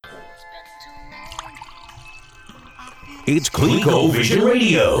It's ColecoVision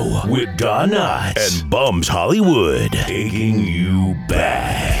Radio with Don Knotts and Bums Hollywood, taking you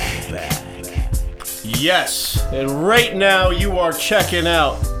back. Yes, and right now you are checking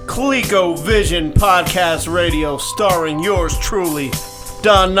out ColecoVision Podcast Radio, starring yours truly,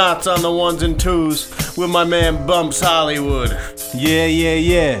 Don Knotts on the ones and twos, with my man Bumps Hollywood.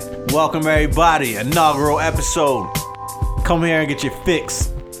 Yeah. Welcome everybody, inaugural episode. Come here and get your fix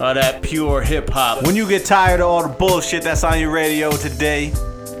of that pure hip-hop. When you get tired of all the bullshit that's on your radio today,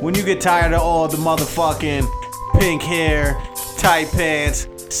 when you get tired of all the motherfucking pink hair, tight pants,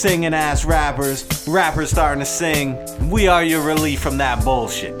 singing ass rappers starting to sing, we are your relief from that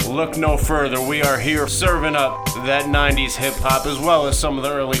bullshit. Look no further. We are here serving up that 90s hip-hop as well as some of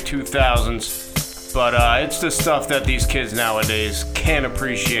the early 2000s. But it's the stuff that these kids nowadays can't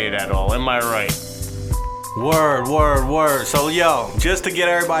appreciate at all. Am I right? Word. So yo, just to get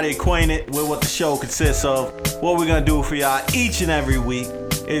everybody acquainted with what the show consists of, what we're gonna do for y'all each and every week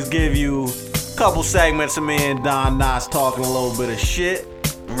is give you a couple segments of me and Don Knotts talking a little bit of shit,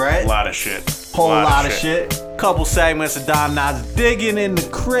 right? A lot of shit. Whole lot of shit. Couple segments of Don Knotts digging in the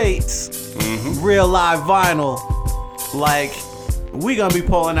crates, real live vinyl. Like, we gonna be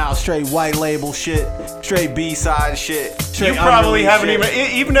pulling out straight white label shit, straight B-side shit. You probably haven't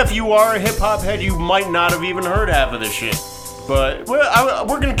even if you are a hip-hop head, you might not have even heard half of this shit. But we're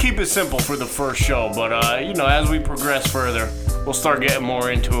going to keep it simple for the first show. But, as we progress further, we'll start getting more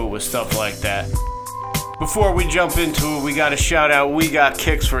into it with stuff like that. Before we jump into it, we got to shout out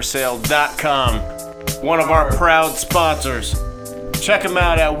WeGotKicksForSale.com, one of our proud sponsors. Check them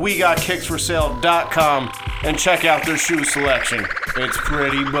out at WeGotKicksForSale.com and check out their shoe selection. It's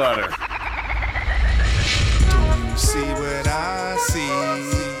pretty butter. See what I see?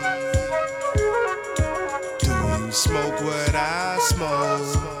 Do you smoke what I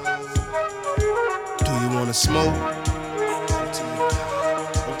smoke? Do you wanna smoke?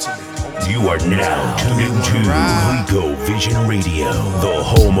 You are now tuned into ColecoVision Radio, the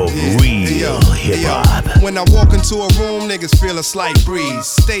home of real hip-hop. When I walk into a room, niggas feel a slight breeze.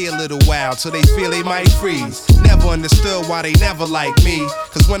 Stay a little while till they feel they might freeze. Never understood why they never like me.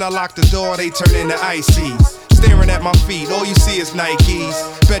 Cause when I lock the door, they turn into ices. Staring at my feet, all you see is Nikes.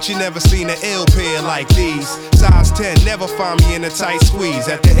 Bet you never seen an ill pair like these. Size 10, never find me in a tight squeeze.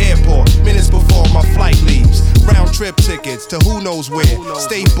 At the airport, minutes before my flight leaves. Round trip tickets to who knows where.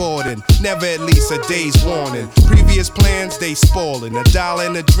 Stay boarding, never at least a day's warning. Previous plans, they spoiling. $1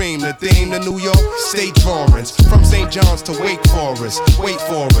 and a dream, the theme to New York, state drawings. From St. John's to Wake Forest, wait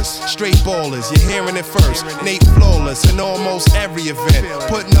for us. Straight ballers, you're hearing it first. Nate flawless in almost every event.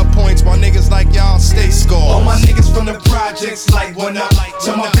 Putting up points while niggas like y'all stay scoreless. My niggas from the projects like one up.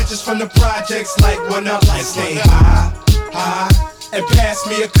 Tell my bitches from the projects like one up. Like stay high, and pass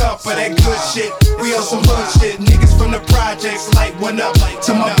me a cup of that good shit. We on some hood shit. Niggas from the projects like one up.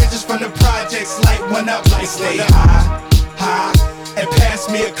 Tell my bitches from the projects like one up. Like stay high, and pass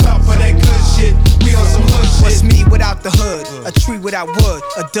me a cup of that good shit. We on some hood shit. What's me without the hood? A tree without wood,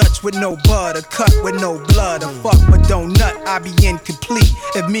 a Dutch with no bud, a cut with no blood, a fuck but don't nut, I be incomplete.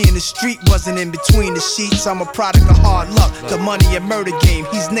 If me in the street wasn't in between the sheets, I'm a product of hard luck, the money and murder game.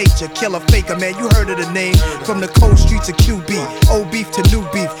 He's nature, killer, faker, man, you heard of the name. From the cold streets of QB, old beef to new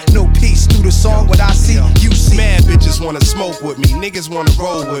beef, no peace. Through the song, what I see, you see. Mad bitches wanna smoke with me, niggas wanna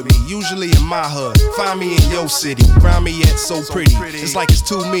roll with me. Usually in my hood, find me in your city. Round me yet so pretty, it's like it's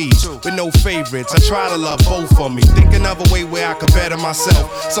two me's with no favorites. I try to love both of me, think another way where I could better myself.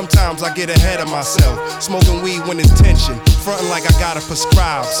 Sometimes I get ahead of myself, smoking weed when it's tension, frontin' like I gotta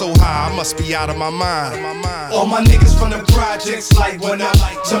prescribe. So high, I must be out of my mind. All my niggas from the projects like one up.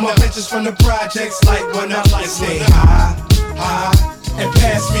 Tell my bitches from the projects like one up. Like stay high, and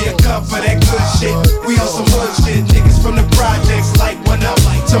pass me a cup of that good shit. We on some hood shit. Niggas from the projects like one up.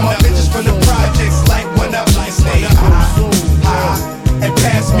 Tell my bitches from the projects like one up. Like stay high, and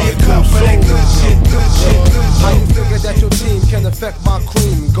pass me a cup of that good shit. How you figure that your team can affect my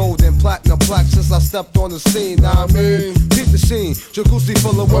cream? Gold and platinum plaque since I stepped on the scene. Now I mean, beat the scene, jacuzzi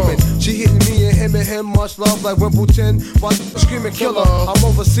full of women. She hitting me and him, much love like Wimbledon. While screaming killer, I'm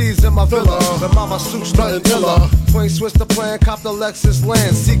overseas in my villa. But mama suit stunting illa. Twin switch the plan, cop the Lexus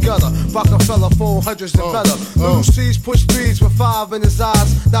land. See gutter, Rockefeller, 400s and better. Blue seas push speeds with 5 in his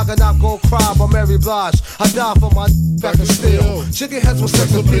eyes. Knock gold cry by Mary Blige. I die for my back and steel. Chicken heads with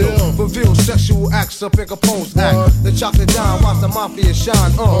sex appeal. Reveal sexual acts up in Capone's act. The chocolate dime, watch the mafia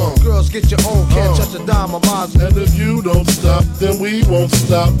shine. Girls get your own, can't touch a dime of mine. And if you don't stop, then we won't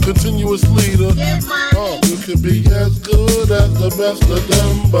stop. Continuous leader. You can be as good as the best of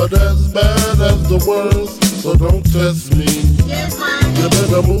them, but as bad as the worst. So don't test me. You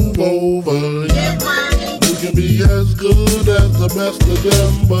better move over. You can can be as good as the best of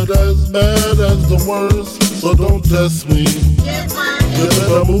them, but as bad as the worst. So don't test me. You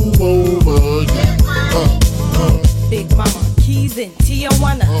better move over. Big Mama, keys in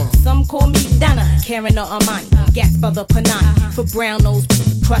Tijuana. Some call me Donna, Karen or Amani. Gas for the Panani, for brown nose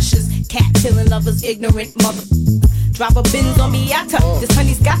crushers, cat killing lovers, ignorant mother. Drop a Benz on Miata, this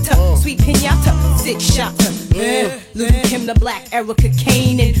honey's got her. Sweet pinata, 6-shotter. Louis Kim the Black, Erica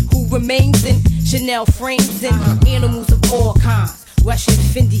Kane, and who remains in Chanel frames and animals of all kinds. Russian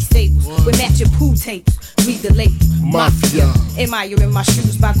Fendi staples with matching pool tapes. Read the label, Mafia. Admiring my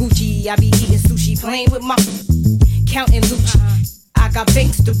shoes by Gucci. I be eating sushi, playing with my counting Lucci. I got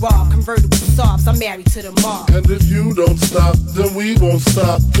banks to rob, convertible sobs. I'm married to the mob. And if you don't stop, then we won't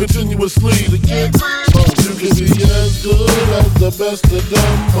stop continuously to get you can be as good as the best of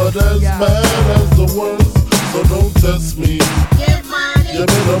them, but as bad as the worst. So don't test me. You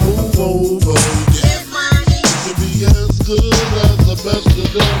better move over. You can be as good as the best of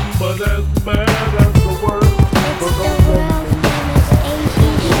them, but as bad as the worst. So don't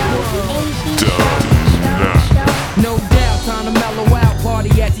No doubt, time to mellow out.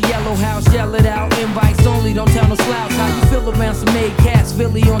 Party at the Yellow House, yell it out. Invites only, don't tell no slouch. How you feel around some made cats,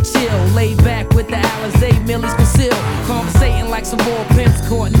 Philly on chill. Laid back with the Alizé, Millie's concealed. Conversating like some more pimps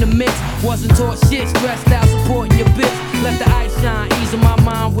caught in the mix. Wasn't taught shit, stressed out, supporting your bitch. Let the ice shine, easing my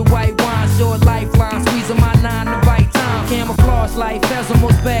mind with white wine. Short lifeline, squeezing my 9 the right time. Camouflage life, as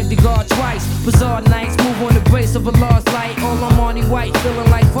almost bagged the guard twice. Bizarre nights, move on the brace of a lost light. All I'm on white, feeling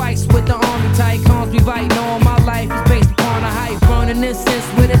like Christ with the army tight. Calms me right, knowing my life is based upon a hype. Burning incense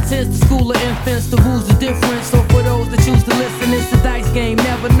with intent, the school of infants. The rules are different, so for those that choose to listen, it's a dice game.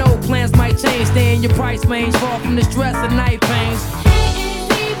 Never know, plans might change. Stay in your price range, far from the stress and night pains.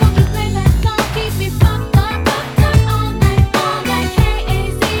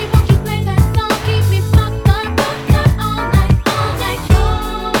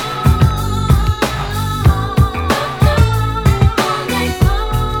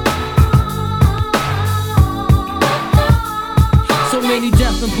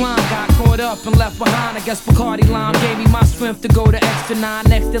 Blind, got caught up and left behind. I guess Bacardi Lime gave me my strength to go the extra 9.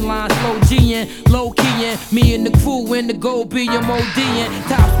 Next in line, slow G'ing, low keying. Me and the crew in the gold BMODing.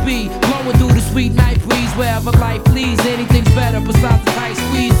 Top speed, blowing through the sweet night breeze. Wherever life leads, anything's better besides the tight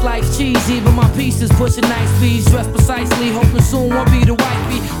squeeze. Life's cheese, even my pieces pushing night speeds. Dressed precisely, hoping soon won't be the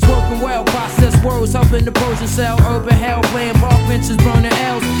wifey. It's working well, process words, helping the Persian cell. Urban hell, playing bar benches, burning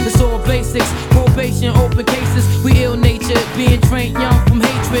L's. It's all basics, probation, open cases. We ill-natured, being trained young from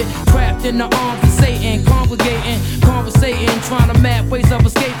hatred. Trapped in the arms of Satan, congregating, conversating, trying to map ways of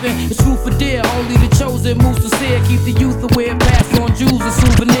escaping. The truth for dear, only the chosen move sincere. Keep the youth aware, pass on jewels and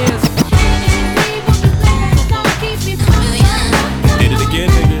souvenirs. Did it again,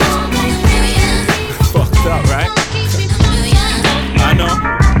 niggas. Fucked up, right? I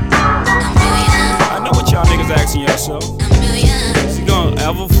know what y'all niggas asking yourself. Is he gonna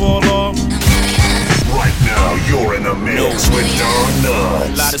ever fall off? Right now, you're in the mix with Don Nuts.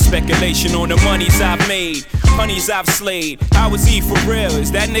 A lot of speculation on the monies I've made, honeys I've slayed. How is he for real?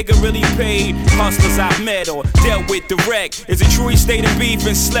 Is that nigga really paid? Hustlers I've met or dealt with direct. Is it true he stayed in beef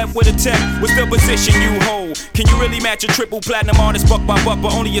and slept with a tech? What's the position you hold? Can you really match a triple platinum artist buck by buck,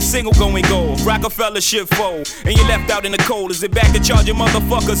 but only a single going gold? Rockefeller shit fold, and you left out in the cold. Is it back to charging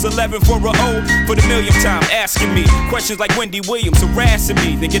motherfuckers 11 for a O? For the millionth time asking me questions like Wendy Williams harassing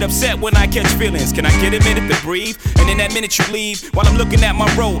me. They get upset when I catch feelings. Can I get a minute to breathe? And in that minute you leave while I'm looking at my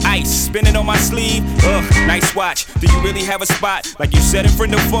roll, ice spinning on my sleeve. Ugh, nice watch. Do you really have a spot like you said in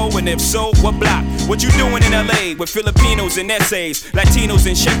front of foe? And if so, what block? What you doing in LA with Filipinos and essays, Latinos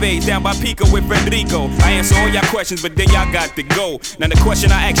and Chevys down by Pico with Federico? I answer all y'all questions, but then y'all got to go. Now the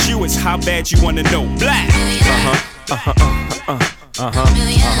question I ask you is how bad you wanna know. Black.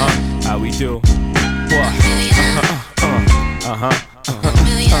 How we do? What?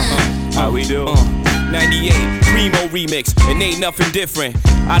 How we do? 98, Primo remix, and ain't nothing different.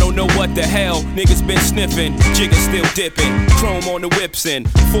 I don't know what the hell niggas been sniffing. Jigga still dipping, chrome on the whips in.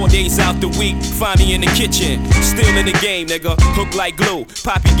 4 days out the week, find me in the kitchen. Still in the game, nigga, hooked like glue.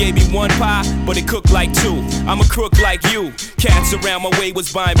 Poppy gave me 1 pie, but it cooked like 2. I'm a crook like you. Cats around my way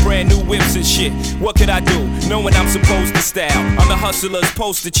was buying brand new whips and shit. What could I do, knowing I'm supposed to style? I'm the hustler's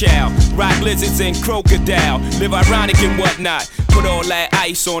poster child. Rock lizards and crocodile. Live ironic and whatnot. Put all that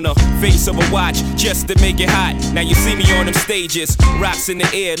ice on the face of a watch, just ice to make it hot. Now you see me on them stages, rocks in the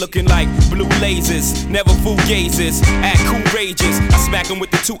air looking like blue lasers. Never fool gazes, act courageous. I smack 'em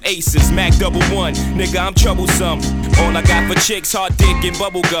with the 2 aces, Mac double one. Nigga, I'm troublesome. All I got for chicks, hard dick and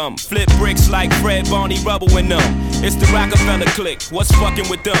bubble gum. Flip bricks like Fred Barney Rubble and them. It's the Rockefeller clique, what's fucking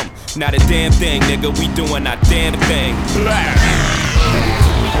with them? Not a damn thing, nigga, we doing our damn thing.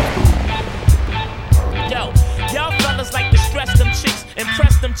 Yo, y'all fellas like to stress them chicks,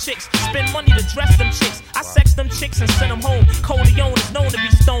 impress them chicks, spend money to dress them chicks. I sex them chicks and send them home. Coleon is known to be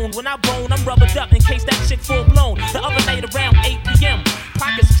stoned. When I bone, I'm rubbered up in case that chick full blown. The other night around 8 p.m.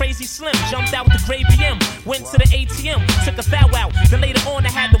 Pockets crazy slim, jumped out with the gray BM. Went to the ATM, took a foul out. Then later on I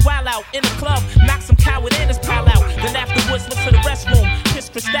had to wild out in the club, knocked some coward in his pal out. Then afterwards went to the restroom,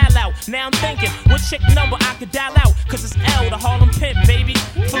 pissed Cristal out. Now I'm thinking, what chick number I could dial out? Cause it's L, the Harlem Pimp, baby.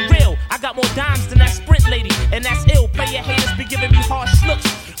 For real, I got more dimes than that Sprint lady. And that's ill, player haters be giving me harsh looks.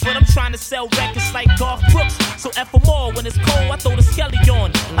 But I'm trying to sell records like Garth Brooks. So F them all, when it's cold I throw the skelly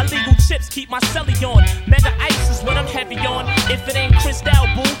on. Illegal chips keep my celly on. Mega ice is what I'm heavy on. If it ain't Cristal,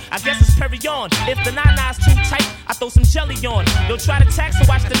 boo, I guess it's Perry on. If the 9-9's too tight, I throw some jelly on. They'll try to tax and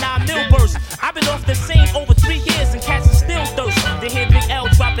watch the 9 mil burst. I've been off the scene over 3 years and cats are still thirst. They hear Big L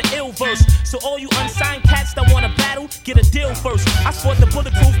drop an ill verse. So all you unsigned cats that wanna battle, get a deal first. I sport the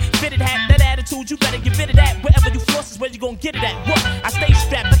bulletproof, fitted hat, that attitude, you better get rid of that. Wherever you floss is where you gon' get it at. What? I stay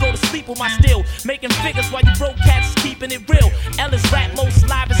strapped, I go to sleep with my steel. Making figures while you broke cats is keeping it real. L is rap, most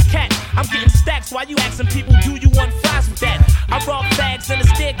live is cat. I'm getting stacks while you asking people, do you want fries with that? I rob bags in the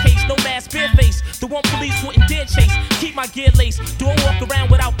staircase, no mask, bare face. The one police wouldn't dare chase. Keep my gear laced. Do I walk around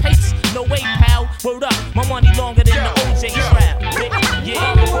without pace? No way, pal. Word up, my money longer than the OJ trap.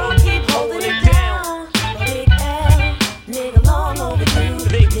 Yeah, the world keep holding it down. Big L, nigga long overdue.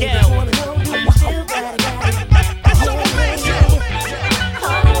 Big L.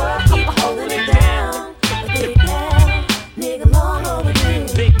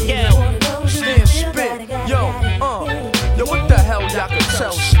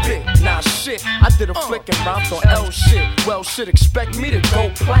 Shit, I did a flick and rhymes on L shit. Well, shit, expect me to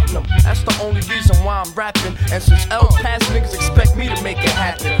go platinum. That's the only reason why I'm rapping. And since L passed, niggas expect me to make it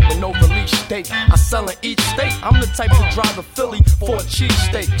happen. With no release date, I sell in each state. I'm the type to drive to Philly for a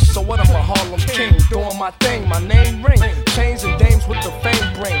cheesesteak. So what, I'm a Harlem king, doing my thing. My name ring, chains and dames with the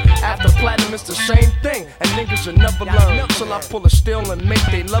fame bring. After platinum, it's the same thing. And niggas will never learn. Till I pull a steel and make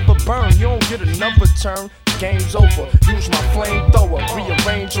they leather burn. You don't get another turn. Game's over, use my flamethrower,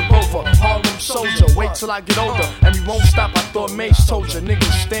 rearrange a rover, Harlem soldier, wait till I get older, and we won't stop, I thought Mace told ya,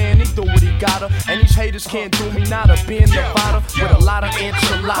 niggas stand, he do what he gotta, and these haters can't do me nada, being Nevada, with a lot of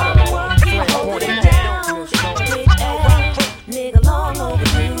enchilada, nigga long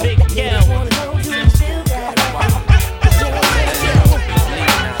overdue, Big L.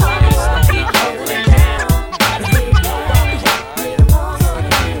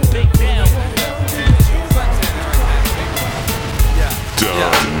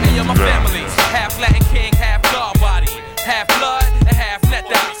 My family, half Latin king, half God body, half blood and half net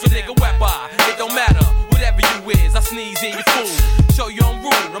out. So nigga weapon, it don't matter, whatever you is, I sneeze in your food. Show you I'm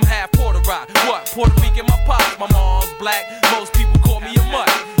rude, I'm half Puerto Rican. What? Puerto Rican, my pops, my mom's black. Most people call me a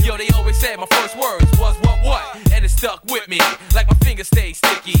mutt. Yo, they always said my first words was what? And it stuck with me, like my fingers stay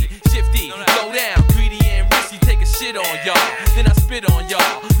sticky, shifty, low down, greedy and risky. Take a shit on y'all, then I spit on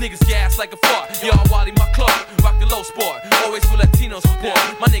y'all. Niggas gas like a fart, y'all Wally my club, rock the low sport, always for Latino support.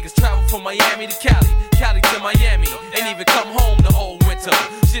 My niggas travel from Miami to Cali, Cali to Miami, ain't even come home the whole winter.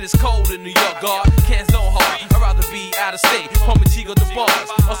 Shit is cold in New York, guard, cans don't hard. I'd rather be out of state, pumping Chico the bars,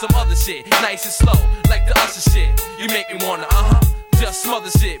 or some other shit, nice and slow, like the Usher shit. You make me wanna, just smother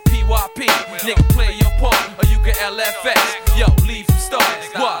shit, PYP, nigga play your part, or you can LFX, yo, leave some stars,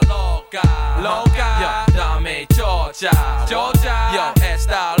 what? Loca, yo, dame Georgia, yo,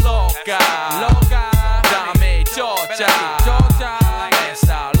 esta loca, dame Georgia,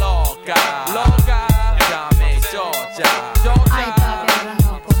 esta loca, dame Georgia. Ay, papi, ahora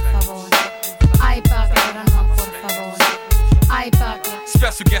no, por favor. Ay, papi, ahora no, por favor. Ay, papi.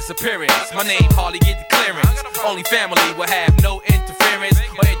 Special guest appearance, my name hardly get the clearance. Only family will have no interference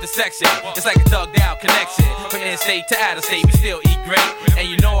or intersection. It's like a thugged out connection. From in-state to out-of-state, we still eat great. And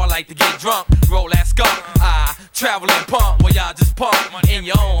you know I like to get drunk, roll that skunk. I travel and pump, while y'all just pump in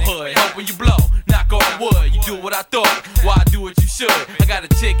your own hood, hoping you blow. Knock on wood, you do what I thought, why I do what you should. I got a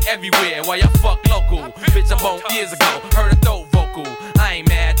chick everywhere, while y'all fuck local. Bitch, I boned years ago, heard a throat vocal. I ain't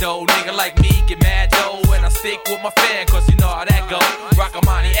mad though, nigga like me get mad though. And I stick with my fan, cause you know how that go. Rock rock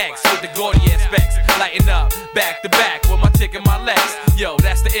Armani X with the Gordian specs. Lighten up, back to back with my chick and my legs. Yo,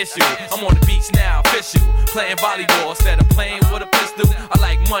 that's the issue. I'm on the beach now, official. Playing volleyball instead of playing with a pistol. I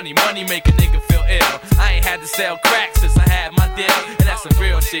like money, money make a nigga feel ill. I ain't had to sell crack since I had my deal. And that's some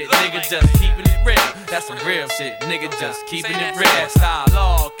real shit, nigga, just keeping it real. That's some real shit, nigga, just keeping it real. Esta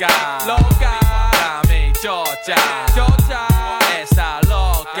loca, loca, dame Georgia, Georgia. Esta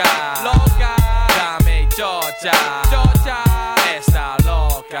loca, loca, dame Georgia, Georgia. Esta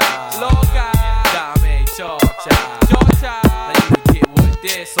loca, loca, dame Georgia, Georgia. Now you can get with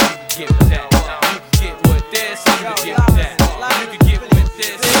this, or you can get with that. You can get with this, or you can get with that. You can get with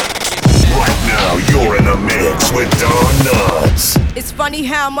this, or you can get with that. Right now, you're in a mix with Don Nuts. It's funny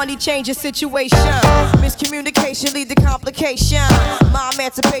how money changes situation. Miscommunication lead to complication. My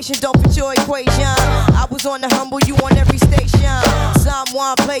emancipation don't fit your equation. I was on the humble, you on every station.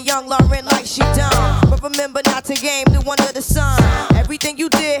 Someone play young Lauren like she done. But remember not to game new under the sun. Everything you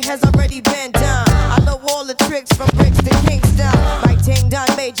did has already been done. I know all the tricks from bricks to Kingston. My ting done,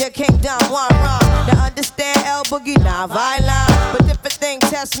 major kingdom, one wrong. Now understand El Boogie, not violent. But different thing,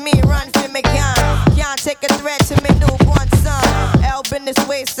 test me, run for me gun. Can't take a threat to me newborn son. El been this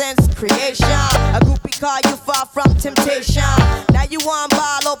way since creation. A groupie call you far from temptation. Now you on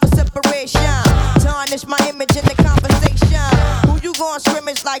ball over separation. Tarnish my image in the conversation. Who you gon'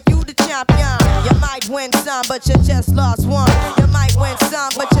 scrimmage like you the champion? You might win some, but you just lost one. You might win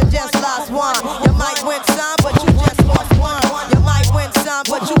some, but you just lost one. You might win some, but you just lost one. You might win some,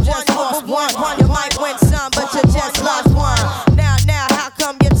 but you just lost one. You might win some, but you just lost one. Now, how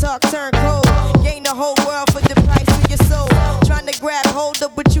come your talk turn cold? Gain the whole world for the price of your soul. Trying to grab hold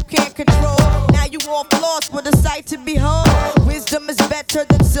of what you can't control. Now you all lost with a sight to behold. Wisdom is better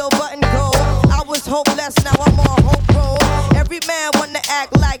than silver and gold. I was hopeless, now I'm on hope roll. Every man wanna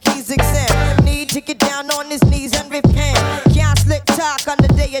act like he's exempt. Need to get down on his knees and repent. Can't slick talk on the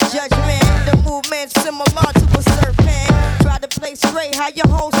day of judgment. The movement's similar to a serpent. Try to play straight, how your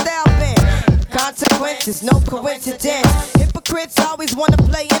whole style been. Consequences, no coincidence. Hypocrites always wanna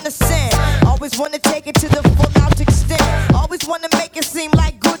play innocent. Always wanna take it to the full out extent. Always wanna make it seem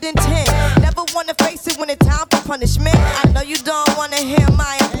like good intent. Never wanna face it when it's time for punishment. I know you don't wanna hear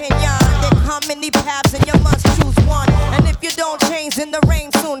my opinion. There come many paths and you must choose one. And if you don't change, then the rain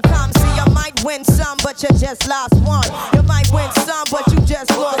soon comes. See, you might win some, but you just lost one. You might win some, but you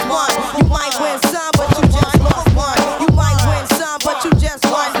just lost one. You might win some, but you just lost one. You might win some, but you just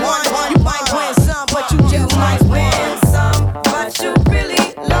lost one. You might win some, but you just might win some, but you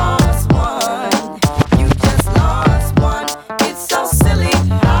really lost one. You just lost one. It's so silly.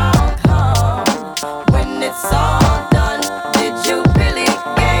 How come when it's all done, did you really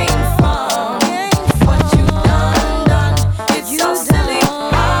gain from what you done? It's so silly.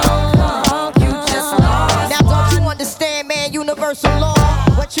 How come you just lost? Now don't you understand, man? Universal law.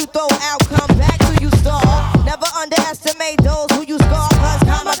 What you throw out, come back to you stall. Never underestimate those who you scar. Cause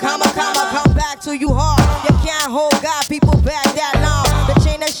come back to you hard. You can't hold God, people back that long. The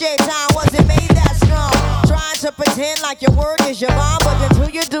chain of shaitan wasn't made that strong. Trying to pretend like your word is your bond, but until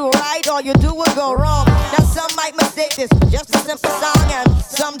you do right, all you do is go wrong. Now some might mistake this for just a simple song, and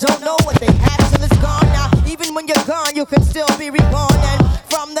some don't know what they had till it's gone. Now even when you're gone, you can still be reborn, and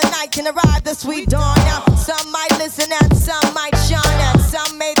from the night can arrive the sweet dawn. Now some might listen and some might shine, and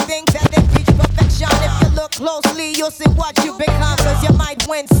some may think that they reach perfection. If you look closely, you'll see what you become. Cause you might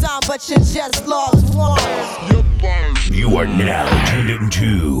win some, but you just lost one. You are now tuned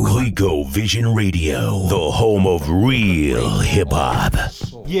into Clico Vision Radio, the home of real hip hop.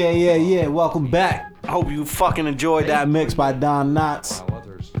 Yeah. Welcome back. I hope you fucking enjoyed that mix by Don Knotts.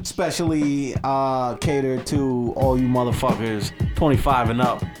 Especially catered to all you motherfuckers 25 and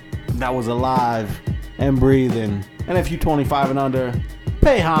up that was alive and breathing. And if you 25 and under,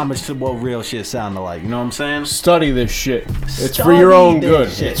 pay homage to what real shit sounded like. You know what I'm saying? Study this shit. It's for your own good.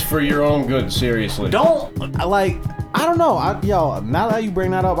 It's for your own good, seriously. I don't know. Now that you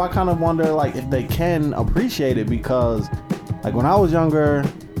bring that up, I kind of wonder like if they can appreciate it, because like when I was younger,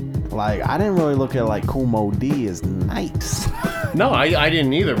 like I didn't really look at like Kool Moe Dee as nice. No, I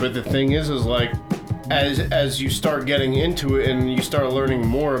didn't either. But the thing is like as you start getting into it and you start learning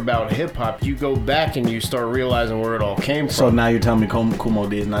more about hip hop, you go back and you start realizing where it all came from. So now you're telling me Kool Moe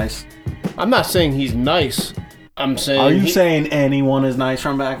Dee is nice? I'm not saying he's nice. I'm saying. Are you saying anyone is nice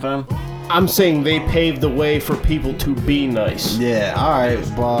from back then? I'm saying they paved the way for people to be nice. Yeah, alright,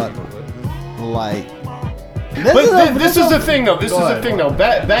 but like this is the thing though.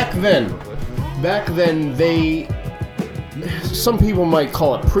 Back then they, some people might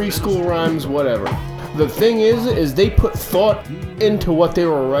call it preschool rhymes, whatever. the thing is they put thought into what they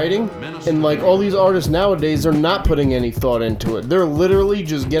were writing, and like all these artists nowadays, they're not putting any thought into it. They're literally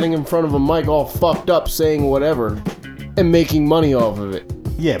just getting in front of a mic all fucked up, saying whatever, and making money off of it.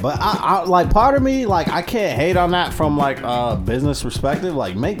 Yeah, but I like part of me, like I can't hate on that from like a business perspective.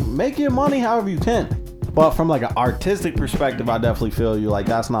 Like make your money however you can. But from like an artistic perspective, I definitely feel you. Like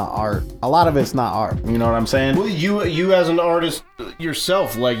that's not art. A lot of it's not art. You know what I'm saying? Well, you as an artist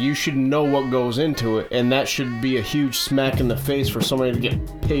yourself, like you should know what goes into it, and that should be a huge smack in the face for somebody to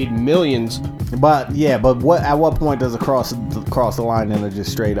get paid millions. But yeah, but at what point does it cross the line into just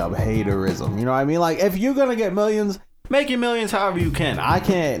straight up haterism? You know what I mean? Like if you're gonna get millions, make your millions however you can. I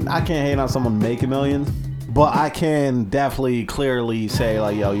can't hate on someone making millions, but I can definitely clearly say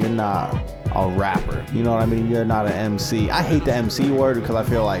like, yo, you're not a rapper. You know what I mean? You're not an MC. I hate the MC word because I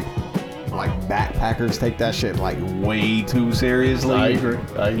feel like backpackers take that shit like way too seriously. I agree.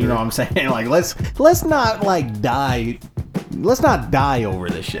 You know what I'm saying? Like let's not like die. Let's not die over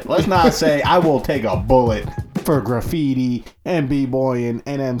this shit. Let's not say I will take a bullet for graffiti and b-boying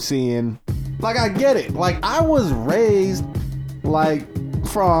and MCing. Like I get it. Like I was raised like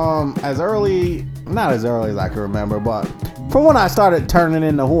from not as early as I can remember, but from when I started turning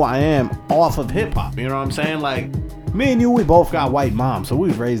into who I am off of hip hop. You know what I'm saying? Like me and you, we both got white moms, so we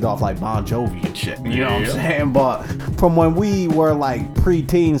was raised off like Bon Jovi and shit. You know what I'm saying? But from when we were like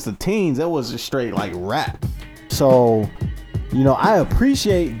pre-teens to teens, it was just straight like rap. So, you know, I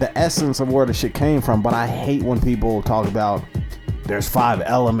appreciate the essence of where the shit came from, but I hate when people talk about there's 5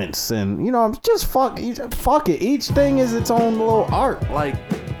 elements and, you know, just fuck it. Each thing is its own little art. Like,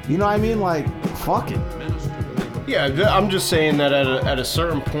 you know what I mean? Like, fuck it. Yeah, I'm just saying that at a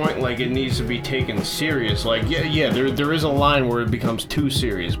certain point, like, it needs to be taken serious. Like, there is a line where it becomes too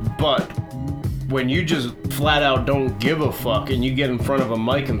serious, but when you just flat out don't give a fuck and you get in front of a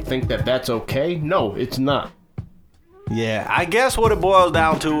mic and think that that's okay, no, it's not. Yeah, I guess what it boils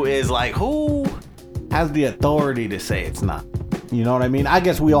down to is, like, who has the authority to say it's not? You know what I mean? I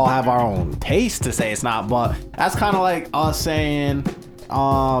guess we all have our own taste to say it's not, but that's kind of like us saying,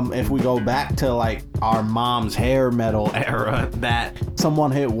 if we go back to like our mom's hair metal era, that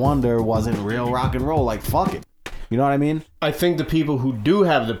someone hit Wonder wasn't real rock and roll. Like, fuck it. You know what I mean? I think the people who do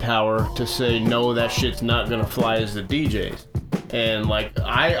have the power to say no, that shit's not gonna fly is the DJs. And like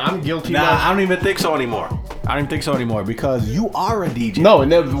I'm guilty. Nah, I don't even think so anymore. Because you are a DJ. No, and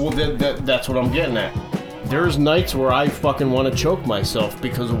that's what I'm getting at. There's nights where I fucking want to choke myself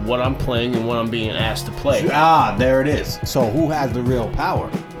because of what I'm playing and what I'm being asked to play. Ah, there it is. So who has the real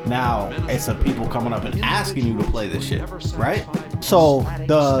power? Now, it's the people coming up and asking you to play this shit, right? So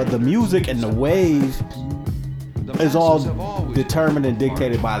the music and the wave is all determined and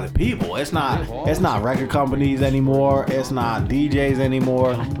dictated by the people. It's not record companies anymore. It's not DJs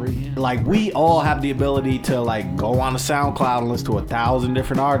anymore. Like, we all have the ability to like go on a SoundCloud and listen to 1,000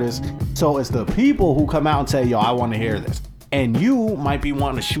 different artists. So it's the people who come out and say, yo, I want to hear this. And you might be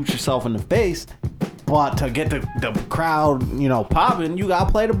wanting to shoot yourself in the face, but to get the crowd, you know, popping, you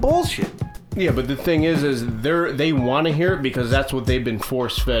gotta play the bullshit. Yeah, but the thing is they want to hear it because that's what they've been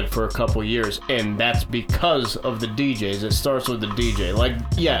force-fed for a couple years, and that's because of the DJs. It starts with the DJ. Like,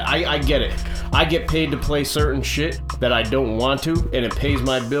 yeah, I get it. I get paid to play certain shit that I don't want to, and it pays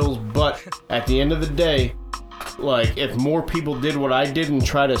my bills, but at the end of the day, like, if more people did what I did and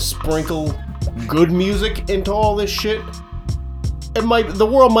try to sprinkle good music into all this shit, the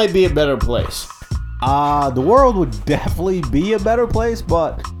world might be a better place. The world would definitely be a better place,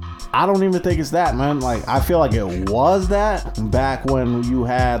 but I don't even think it's that, man. Like, I feel like it was that back when you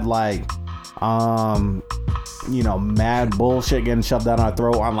had like, you know, mad bullshit getting shoved down our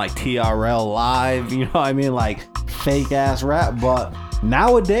throat on like TRL Live, you know what I mean? Like fake ass rap. But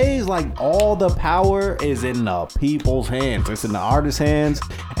nowadays, like, all the power is in the people's hands. It's in the artist's hands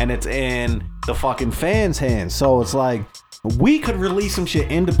and it's in the fucking fans' hands. So it's like, we could release some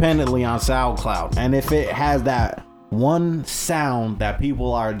shit independently on SoundCloud, and if it has that one sound that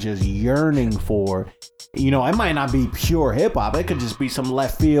people are just yearning for, you know, it might not be pure hip hop. It could just be some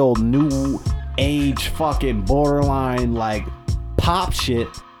left field, new age, fucking borderline like pop shit.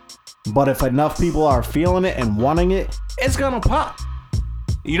 But if enough people are feeling it and wanting it, it's gonna pop.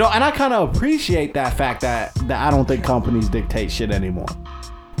 You know, and I kind of appreciate that fact that I don't think companies dictate shit anymore.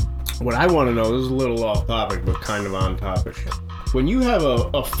 What I want to know, this is a little off topic, but kind of on topic. When you have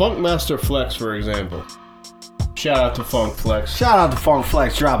a Funkmaster Flex, for example, shout out to Funk Flex. Shout out to Funk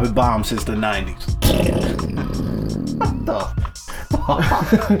Flex, dropping bombs since the 90s.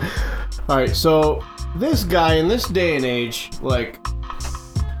 Alright, so this guy in this day and age, like,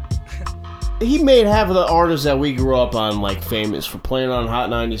 he made half of the artists that we grew up on, like, famous for playing on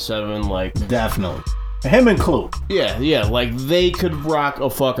Hot 97, like... Definitely. Him and Clue. Yeah, like they could rock a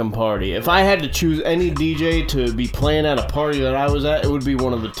fucking party. If I had to choose any DJ to be playing at a party that I was at, it would be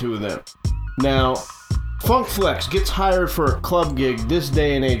one of the two of them. Now, Funk Flex gets hired for a club gig this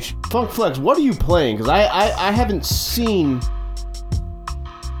day and age. Funk Flex, what are you playing? Because I haven't seen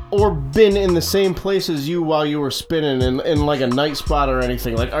or been in the same place as you while you were spinning in like a night spot or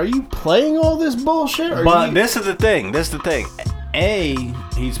anything. Like, are you playing all this bullshit? But this is the thing.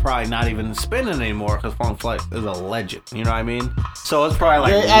 He's probably not even spinning anymore because Funk Flex is a legend. You know what I mean? So it's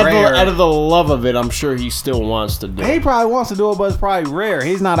probably like rare. Out of the love of it, I'm sure he still wants to do it. He probably wants to do it, but it's probably rare.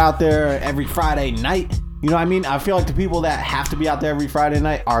 He's not out there every Friday night. You know what I mean? I feel like the people that have to be out there every Friday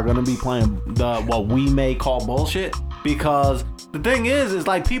night are going to be playing what we may call bullshit. Because the thing is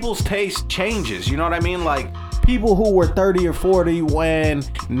like people's taste changes. You know what I mean? Like, people who were 30 or 40 when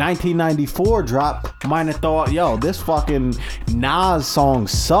 1994 dropped might have thought, yo, this fucking Nas song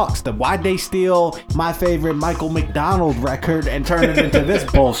sucks. Why'd they steal my favorite Michael McDonald record and turn it into this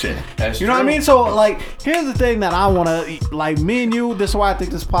bullshit? You know what I mean? So, like, here's the thing that I want to, like, me and you, this is why I think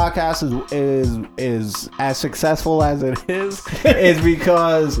this podcast is as successful as it is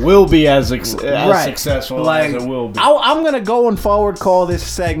because... will be as successful as it will be. I'm going to going forward call this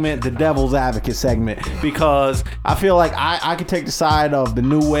segment the Devil's Advocate segment because I feel like I could take the side of the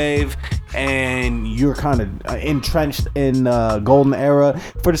new wave and you're kind of entrenched in the golden era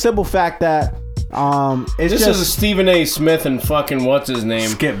for the simple fact that this is a Stephen A. Smith and fucking what's his name?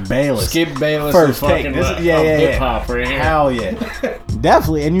 Skip Bayless. First take. Hip hop right here. Hell yeah.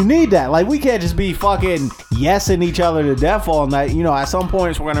 Definitely, and you need that. Like, we can't just be fucking yesing each other to death all night. You know, at some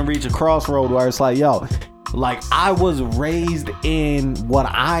points we're gonna reach a crossroad where it's like, yo, like, I was raised in what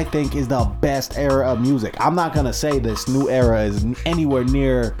I think is the best era of music. I'm not gonna say this new era is anywhere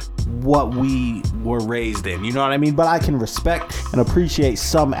near what we were raised in. You know what I mean? But I can respect and appreciate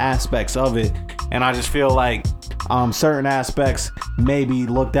some aspects of it. And I just feel like certain aspects may be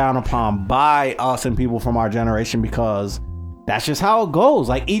looked down upon by us and people from our generation because that's just how it goes.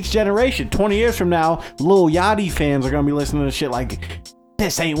 Like, each generation, 20 years from now, Lil Yachty fans are gonna be listening to shit like,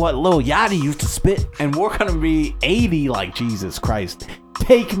 this ain't what Lil Yachty used to spit. And we're gonna be 80 like, Jesus Christ,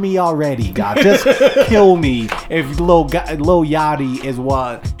 take me already, God. Just kill me if Lil Yachty is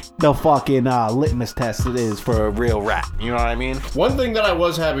what the fucking litmus test it is for a real rap. You know what I mean? One thing that I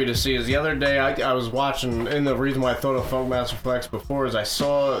was happy to see is the other day I was watching, and the reason why I thought of Funkmaster Flex before is I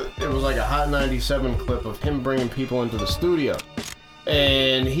saw it was like a Hot 97 clip of him bringing people into the studio.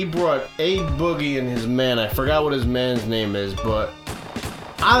 And he brought A Boogie and his man. I forgot what his man's name is, but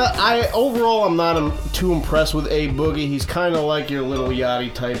I overall I'm not too impressed with A Boogie. He's kind of like your Lil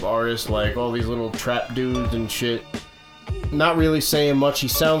Yachty type artist, like all these little trap dudes and shit. Not really saying much. He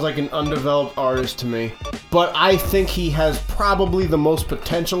sounds like an undeveloped artist to me. But I think he has probably the most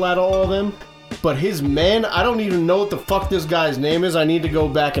potential out of all of them. But his man, I don't even know what the fuck this guy's name is. I need to go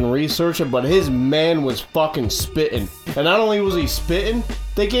back and research it. But his man was fucking spitting. And not only was he spitting,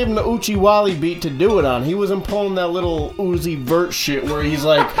 they gave him the Uchi Wally beat to do it on. He wasn't pulling that little Uzi Vert shit where he's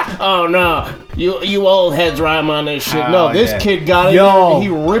like, oh no, you old heads rhyme on this shit. No, this kid got it and he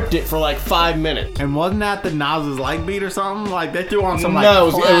ripped it for like 5 minutes. And wasn't that the Nas's Like beat or something? Like, they threw on some like no,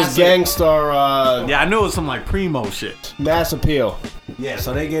 it was Gangstar. Yeah, I knew it was some like Primo shit. Mass Appeal. Yeah,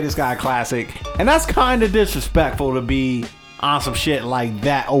 so they gave this guy a classic. And that's kind of disrespectful to be on some shit like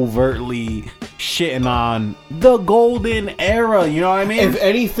that overtly shitting on the golden era, you know what I mean? If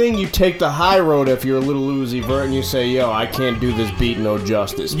anything, you take the high road if you're a little Uzi Vert and you say, yo, I can't do this beat no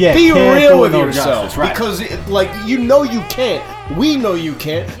justice. Yeah, be real with yourself. Justice, right. Because, like, you know you can't. We know you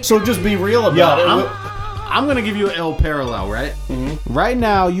can't. So just be real about it. I'm going to give you an ill parallel, right? Mm-hmm. Right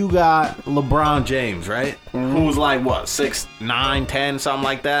now, you got LeBron James, right? Mm-hmm. Who's like, what, 6'9", 10, something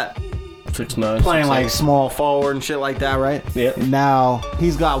like that? 6'9", playing 6'8". Like small forward and shit like that, right? Yeah. Now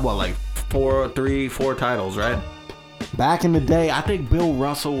he's got what, like 4 titles, right? Back in the day, I think Bill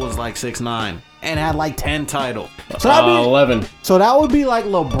Russell was like 6'9" and had like 10 titles. So 11. So that would be like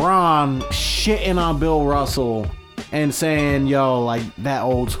LeBron shitting on Bill Russell and saying, yo, like that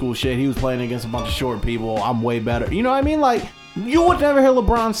old school shit. He was playing against a bunch of short people. I'm way better. You know what I mean? Like, you would never hear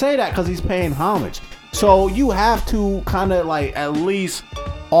LeBron say that because he's paying homage. So you have to kind of like at least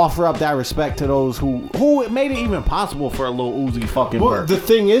offer up that respect to those who made it even possible for a little Uzi fucking Vert. The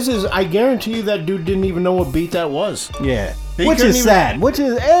thing is I guarantee you that dude didn't even know what beat that was. Yeah. Which is sad.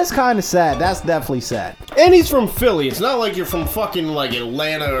 It's kind of sad. That's definitely sad. And he's from Philly. It's not like you're from fucking like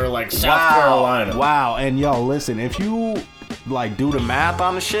Atlanta or like South Carolina. Wow. And yo, listen, if you like do the math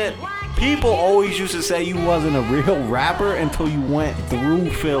on the shit, people always used to say you wasn't a real rapper until you went through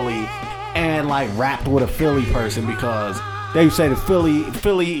Philly and like rapped with a Philly person because they say the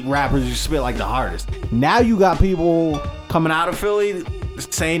Philly rappers you spit like the hardest. Now you got people coming out of Philly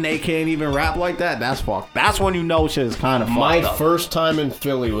saying they can't even rap like that. That's fucked. That's when you know shit is kind of fucked My up. first time in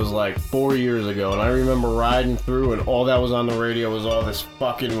Philly was like 4 years ago, and I remember riding through, and all that was on the radio was all this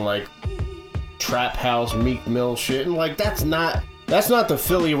fucking like trap house Meek Mill shit, and like that's not the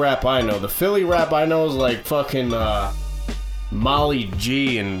Philly rap I know. The Philly rap I know is like fucking Molly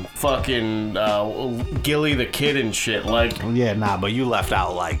G and fucking Gilly the Kid and shit. Like, yeah, nah, but you left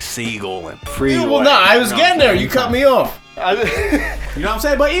out like Siegel and Free. Yeah, well, nah, I was getting there. You cut me off. You know what I'm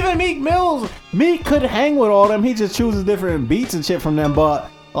saying? But even Meek could hang with all them. He just chooses different beats and shit from them. But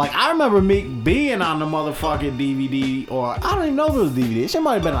like, I remember Meek being on the motherfucking DVD, or I don't even know if it was DVD. It shit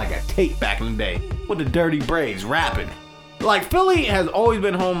might have been like a tape back in the day with the dirty braids rapping. Like, Philly has always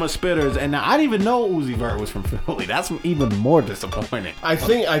been home of spitters, and now I didn't even know Uzi Vert was from Philly. That's even more disappointing. I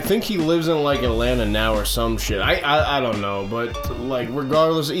think he lives in like Atlanta now or some shit. I don't know, but like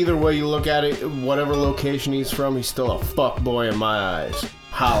regardless, either way you look at it, whatever location he's from, he's still a fuckboy in my eyes.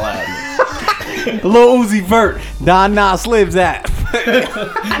 Holla at me. Lil Uzi Vert, Don Nas lives at.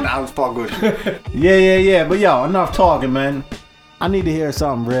 I was fucking with you. Yeah. But yo, enough talking, man. I need to hear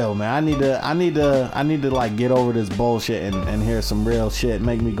something real, man. I need to like get over this bullshit and hear some real shit.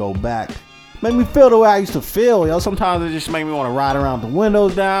 Make me go back. Make me feel the way I used to feel, yo. Sometimes it just make me want to ride around with the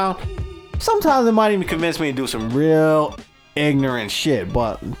windows down. Sometimes it might even convince me to do some real ignorant shit.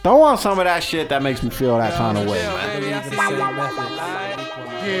 But don't want some of that shit that makes me feel that kind of way, man.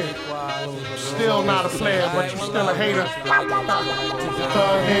 Yeah. Still not a player, but you still a hater.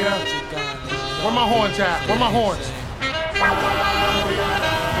 Thug hater. Where my horns at? Where my horns?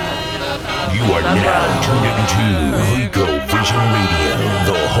 You are now tuned into Rico Vision Radio,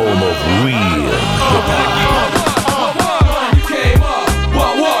 the home of real hip-hop. You came up,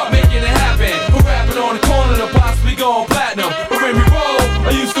 what, making it happen. We're rapping on the corner to possibly go on platinum. But when we roll,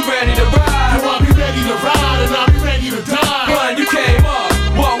 I used to ready to ride. Yo, I'll be ready to ride and I'll be ready to die. Run, you came up,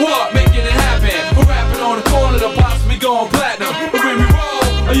 what, making it happen. We're rapping on the corner to possibly go on platinum. But when we roll,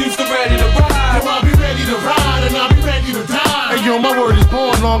 I used to ready to ride. Yo, I'll be ready to ride and I'll be ready to die. Hey, yo, my word is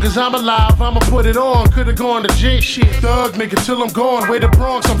born, long as I'm alive, I'ma put it on. Could've gone to J shit, thug nigga till I'm gone. Way to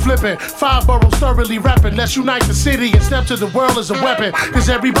Bronx, I'm flipping. 5 boroughs thoroughly rapping. Let's unite the city and step to the world as a weapon. Cause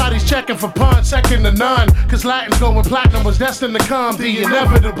everybody's checking for puns, second to none. Cause Latin's going platinum was destined to come. The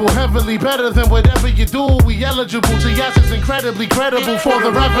inevitable, heavily better than whatever you do. We eligible to yes, it's incredibly credible. For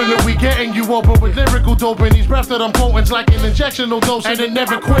the revenue, we getting you open with lyrical dope. And these breath that I'm quoting's like an injectional dose. And it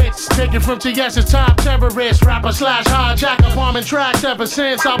never quits. Take it from TS's top terrorist, rapper / hijacker, bombing tracks ever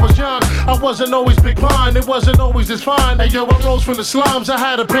since I was young. I wasn't always big pun, it wasn't always this fun. Hey yo, I rose from the slums, I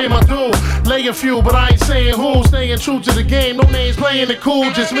had to pay my due. Lay a few, but I ain't saying who. Staying true to the game, no names playing it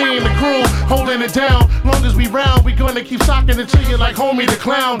cool. Just me and the crew, holding it down. Long as we round, we gonna keep socking it to you like Homie the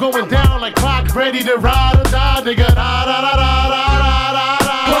Clown. Going down like Pac, ready to ride or die, nigga. Da da da da da da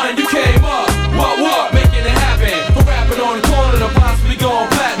da. Run, you came up, what, making it happen. We're rapping on the corner to possibly go on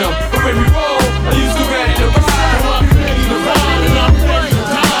platinum. But when we roll, I used to ready to ride. I'll be ready to ride and I'll be ready to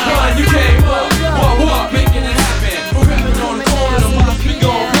die. Run, you came up, what, making it happen. We're rapping on the corner to possibly go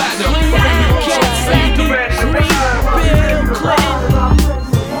on platinum. But when we roll, I used to ready to ride.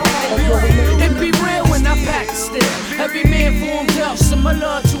 It be real when I pack the still. Every man formed up,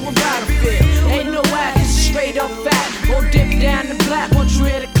 similar to a battlefield. Ain't no act, it's straight up fact. Or dip down the black, once you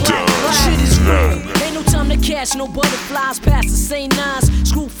hear the clap. Shit is real. Ain't no time to catch no butterflies past the same nines.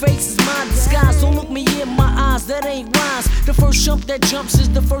 Screw faces, my disguise. Don't look me in my eyes, that ain't rhymes. The first jump that jumps is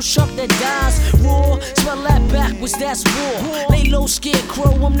the first jump that dies. Raw, spell that backwards, that's war. Lay low,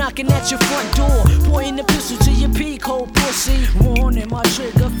 scarecrow, I'm knocking at your front door. Pointing the pistol to your peacoat, pussy. Warning, my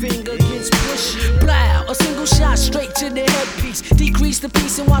trigger finger gets pushy. Blow, a single shot straight to the headpiece. Decrease the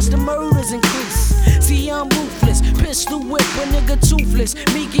peace and watch the murders increase. See, I'm ruthless, pistol whip, a nigga toothless.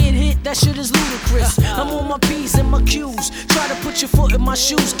 Me get hit, that shit is ludicrous. I'm on my P's and my Q's. Try to put your foot in my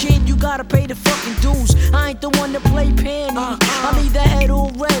shoes, kid, you gotta pay the fucking dues. I ain't the one to play penny. I leave that head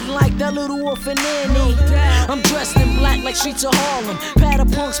all red like that little orphan Annie. I'm dressed in black like streets of Harlem. Pat a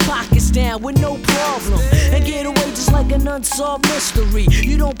punk's pockets down with no problem. And get away just like an unsolved mystery.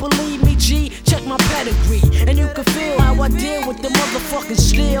 You don't believe me, G? Check my pedigree. And you can feel how I deal with the motherfucking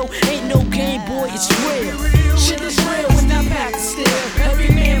steel. Ain't no game, boy, it's real. Shit is real when I pack the steel. Every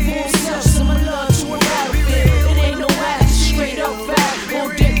man for himself, similar to a battlefield. It ain't no act, it's straight up fact.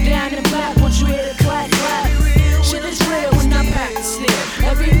 Won't dip down and back once you hear the clap, clap. Shit is real when I pack the steel.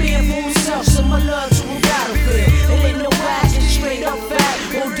 Every man for himself, similar to a battlefield. It ain't no act, it's straight up fact.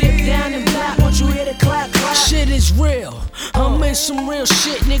 Won't dip down and back once you hear the clap, clap. Shit is real. I'm in some real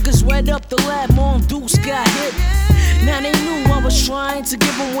shit. Niggas wet up the lab, Mom Deuce got hit. Now they knew I was trying to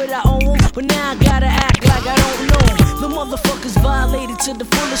give them what I owe them, but now I gotta act like I don't know them. The motherfuckers violated to the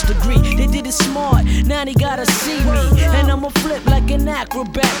fullest degree. They did it smart, now they gotta see me. And I'ma flip like an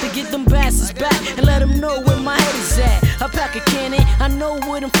acrobat to get them bastards back and let them know where my head is at. I pack a cannon, I know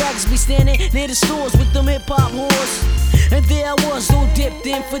where them facts be standing near the stores with them hip-hop whores. And there I was, so dipped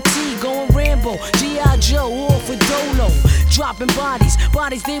in fatigue, going Rambo, G.I. Joe, all for Dolo. Dropping bodies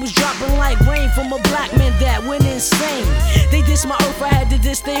they was dropping like rain from a black man that went insane. They dissed my earth, I had to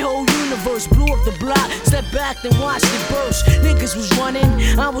diss their whole universe. Blew up the block, stepped back and watched it burst. Niggas was running,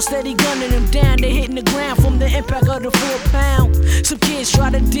 I was steady gunning them down. They hitting the ground from the impact of the 4 pound. Some kids try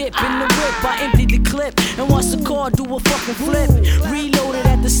to dip in the whip, I emptied the clip and watched the car do a fucking flip. Reloaded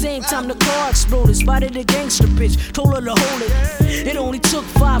at the same time the car exploded. Spotted a gangster bitch, told her to hold it. It only took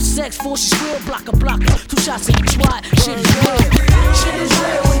 5 seconds before she squealed, blocker. 2 shots in the twat, shit is real. Shit is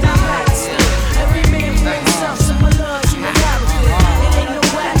real when I'm back still. Every man for himself, some of love to reality. It ain't no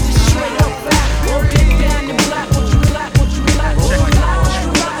whack, just straight up fact. Won't get down in black, what you like, what you like, what you like, what you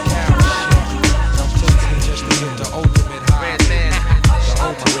like. Just to get the ultimate high. The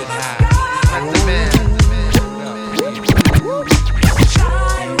ultimate high. That's the man.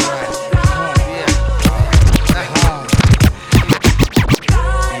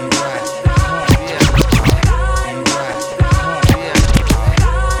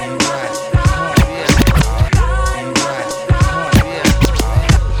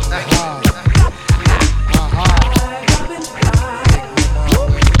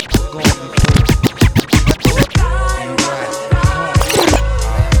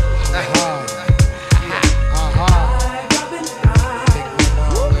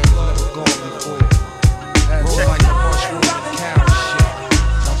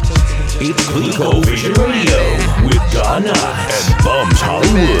 Clico Vision Radio with Donna and Bums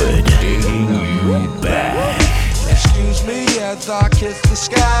Hollywood, taking you back. Excuse me as I kiss the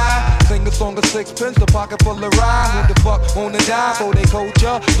sky. Sing a song of sixpence, a pocket full of rye. Who the fuck wanna die for they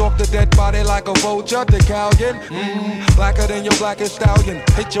culture? Stalk the dead body like a vulture. Decallion, blacker than your blackest stallion.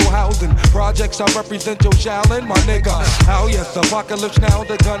 Hit your housing, projects I represent your Shaolin, my nigga. How yes, apocalypse now,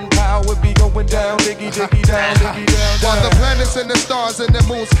 the gunpowder be going down. Diggy, diggy down, diggy down. While the planets and the stars and the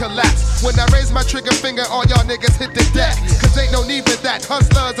moons collapse. When I raise my trigger finger, all y'all niggas hit the deck. Cause ain't no need for that.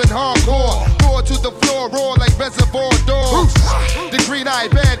 Hustlers and hardcore. Roar to the floor, roar like reservoir dogs. The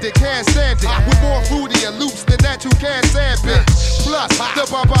green-eyed bandit can't stand it. With more fruity and loops than that, you can't stand it. Plus, the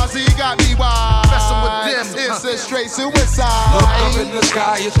paparazzi got me wild. Messing with them, it's a straight suicide. Look up in the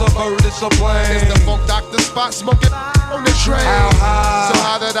sky, it's a bird, it's a plane. It's the funk doctor spot smoking on the train. How high? So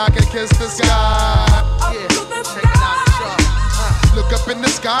high that I can kiss the sky. Look up in the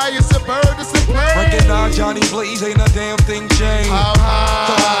sky, it's a bird, it's a plane. Recognize Johnny Blaze, ain't a damn thing changed. How high?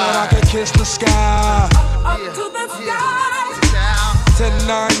 So high that I can kiss the sky. Up to the sky.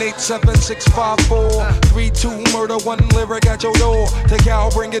 10-9-8-7-6-5-4-3-2 murder, 1 lyric at your door. Take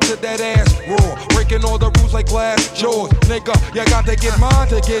out, bring it to that ass roar. Breaking all the rules like glass jaws. Nigga, you got to get mine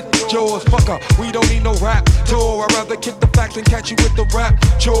to get yours. Fucker, we don't need no rap tour. I'd rather kick the facts and catch you with the rap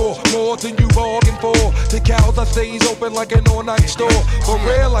chore. More than you bargained for. The cows I stays open like an all-night store. For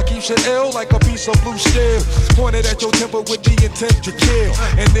real, I keep shit ill like a piece of blue steel. Pointed at your temper with the intent to kill.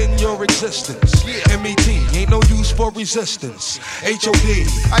 And then your existence. M.E.T. ain't no use for resistance. H.O.D.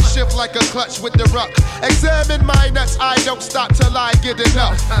 I shift like a clutch with the ruck. Examine my nuts, I don't stop till I get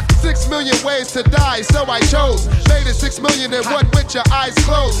enough. 6 million ways to die, so I chose. Made it 6 million in one with your eyes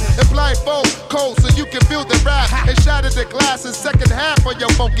closed. And blindfold cold so you can feel the rap. And shatter the glass in second half on your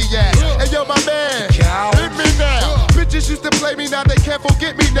funky ass. And yo, my man, hit me now. Bitches used to play me, now they can't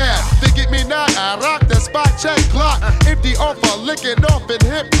forget me now. They get me now, I rock the spot, check clock. Empty offer, licking off in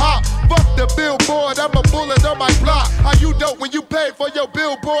hip hop. Fuck the billboard, I'm a bullet on my block. How you dope when you pay for your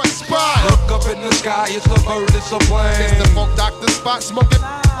billboard spot? Look up in the sky, it's a bird, it's a plane. It's the funk doctor spot, smoking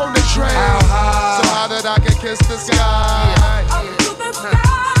on the train. How high? So high that I can kiss the sky. Up to the sky.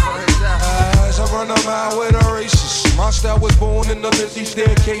 As I run a mile with a racist. My style was born in the busy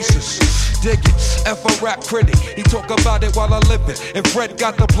staircases. Dig it, F a rap critic. He talk about it while I live it. If Fred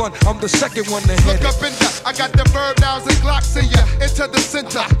got the blunt, I'm the second one to hit it. Look up in that, I got the verb nouns and Glocks in ya. Into the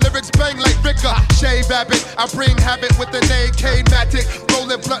center, lyrics bang like Ricker. Shay Babbitt, I bring habit with an AK-matic.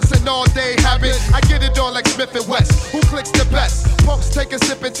 Rolling blunts and all day habit. I get it on like Smith and West. Who clicks the best? Punks take a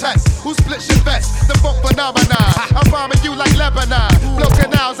sip and test. Who splits your vest? The funk phenomenon. I'm bombing you like Lebanon. Blow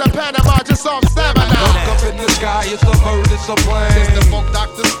canals and Panama just off stamina. Look up in the sky, it's a bird, it's a plane. It's the funk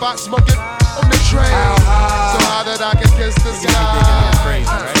doctor spot smoking on the train. How high? So high that I can kiss the sky.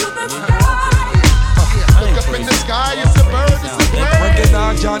 Look up in the sky, it's a bird, it's a plane.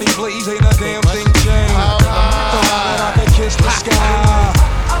 Recognize Johnny Blaze, ain't a damn thing changed. How high?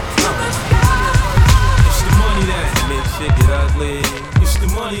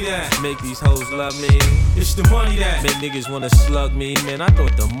 I mean? It's the money that make niggas wanna slug me. Man, I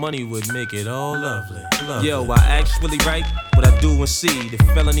thought the money would make it all lovely. Yo, I actually write what I do and see. The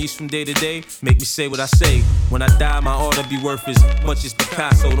felonies from day to day make me say what I say. When I die, my art will be worth as much as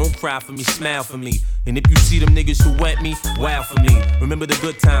Picasso. Don't cry for me, smile for me. And if you see them niggas who wet me, wow for me. Remember the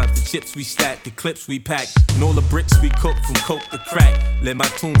good times, the chips we stacked, the clips we packed, and all the bricks we cooked from coke to crack. Let my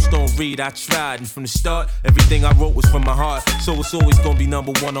tombstone read, I tried, and from the start, everything I wrote was from my heart. So it's always gonna be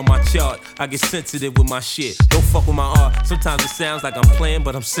 #1 on my chart. I get sensitive with my shit, don't fuck with my art. Sometimes it sounds like I'm playing,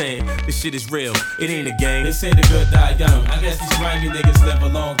 but I'm saying this shit is real, it ain't a game. They say the good die young, I guess these grimy niggas live a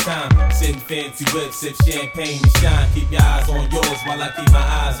long time. Sitting fancy whips, sip champagne and shine. Keep your eyes on yours while I keep my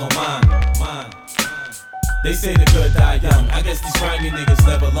eyes on mine. They say the good die young. I guess these grimy niggas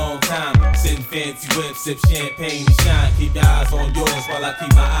live a long time. Sitting fancy whips, sip champagne and shine. Keep your eyes on yours while I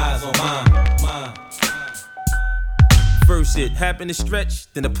keep my eyes on mine. First it happened to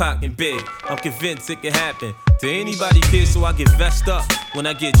stretch, then the pocket big. I'm convinced it can happen to anybody, kid, so I get vest up when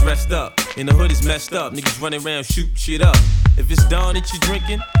I get dressed up. And the hood is messed up, niggas running around shoot shit up. If it's Dawn that you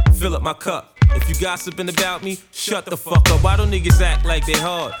drinking, fill up my cup. If you gossiping about me, shut the fuck up. Why don't niggas act like they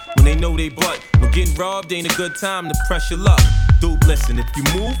hard when they know they butt? When getting robbed ain't a good time to press your luck. Dude, listen, if you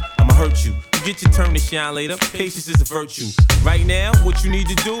move, I'ma hurt you. You get your turn to shine later, patience is a virtue. Right now, what you need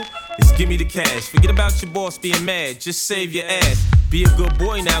to do is give me the cash. Forget about your boss being mad, just save your ass. Be a good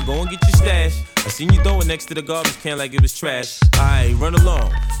boy now, go and get your stash. I seen you throw it next to the garbage can like it was trash. Alright, run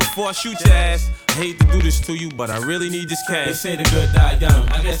along. Before I shoot your ass, I hate to do this to you, but I really need this cash. They say the good die young.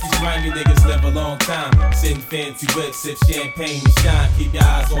 I guess these grimy niggas live a long time. Sitting fancy whips, sip champagne and shine. Keep your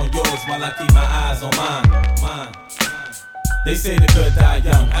eyes on yours while I keep my eyes on mine. They say the good die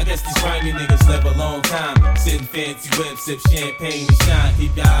young. I guess these grimy niggas live a long time. Sitting fancy whips, sip champagne and shine.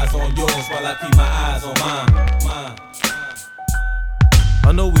 Keep your eyes on yours while I keep my eyes on mine.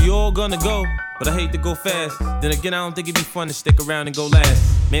 I know we all gonna go, but I hate to go fast. Then again, I don't think it'd be fun to stick around and go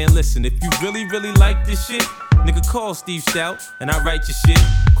last. Man, listen, if you really, really like this shit, nigga, call Steve Stout and I write your shit.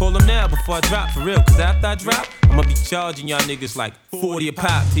 Call him now before I drop, for real, cause after I drop, I'ma be charging y'all niggas like 40 a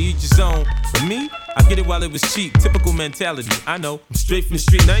pop, to each his own. But me, I get it while it was cheap, typical mentality, I know. I'm straight from the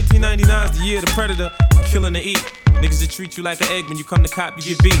street, 1999's the year of the Predator, I'm killing to eat. Niggas that treat you like an egg, when you come to cop, you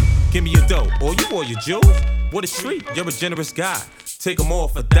get beat. Give me your dough, or you or your jewels. What a treat, you're a generous guy. Take them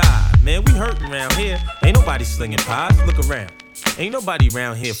off or die. Man, we hurtin' around here. Ain't nobody slinging pies. Look around. Ain't nobody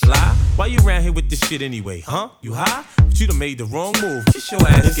around here fly. Why you around here with this shit anyway, huh? You high? But you done made the wrong move. Kiss your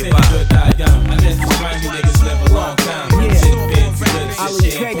ass, get by. Good die young. I guess these grimy niggas live a long time. Sitting fancy with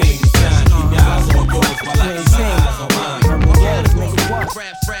shit, champagne and shine. Keep your eyes on yours while I keep my eyes on mine.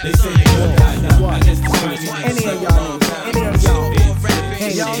 They say they good die young. I guess these grimy niggas live a long time. Any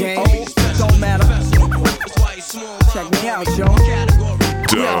of y'all, young, old, don't matter. Check me out, yo.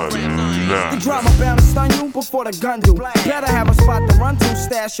 The drama bound to stun you before the gun do. Better have a spot to run to,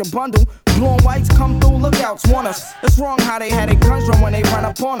 stash your bundle. Blue and whites come through, lookouts want us. It's wrong how they had a guns run when they run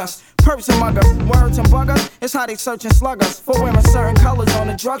up on us. Perps and muggers, words and buggers, it's how they search and slug us. For wearing certain colors on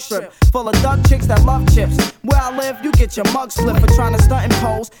the drug strip, full of duck chicks that love chips. Where I live, you get your mug split for trying to stunt and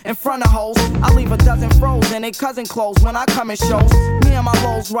pose in front of hoes. I leave a dozen froze in they cousin clothes when I come in shows. Me and my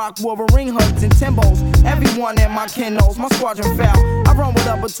lows rock Wolverine hoods and Timbos. Everyone in my kin knows my squadron foul. I run with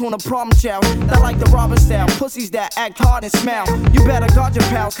a platoon of problem child that like the robber style. Pussies that act hard and smile. You better guard your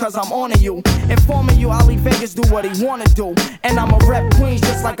pals, cause I'm on you. Informing you, I'll leave Vegas do what he wanna do. And I'ma rep Queens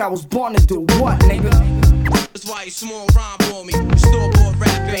just like I was born to do. What, nigga? That's why you small rhyme on me. Store-bought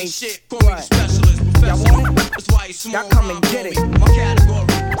rap ain't shit. Call me the specialist professor. Y'all want it? That's why you small rhyme on me. My category,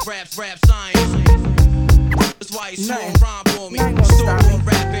 rap science. That's why you small rhyme on me. Store-bought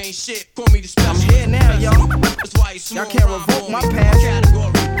rap ain't shit. Call me the specialist. I'm here now, y'all. That's why you small y'all can't revoke my past.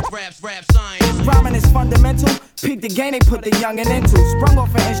 Category, rap science. Rhyming is fundamental. Peep the game they put the youngin' into. Sprung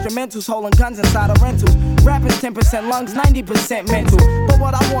off for instrumentals, holding guns inside of rentals. Rappers 10% lungs, 90% mental. But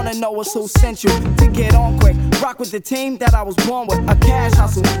what I wanna know is who sent you to get on quick. Rock with the team that I was born with. A cash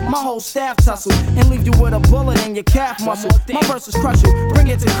hustle, my whole staff tussle, and leave you with a bullet in your calf muscle. My verses crush you, bring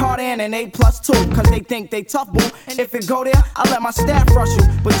it to Cardan and A+2. Cause they think they tough, boo. If it go there, I let my staff rush you.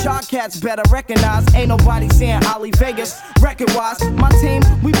 But y'all cats better recognize, ain't nobody saying Ali Vegas. Record wise, my team,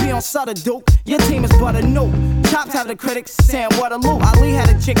 we be on Sutter Duke. Your team is but a nuke. Chops have the critics saying what a loot. Ali had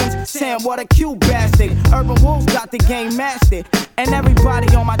the chickens saying what a cute bastard. Urban Wolves got the game mastered. And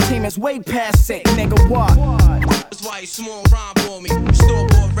everybody on my team is way past sick, nigga, what? That's why you small rhyme on me.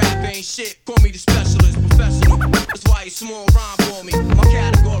 Store-bought rap ain't shit. Call me the specialist professional. That's why you small rhyme on me. My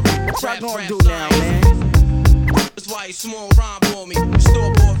category, rap science. That's why you small rhyme on me.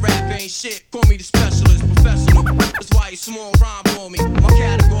 Store-bought rap ain't shit. Call me the specialist professional. That's why you small rhyme on me. My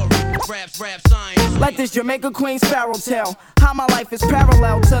category, rap science. Like this Jamaica Queen sparrow tale. How my life is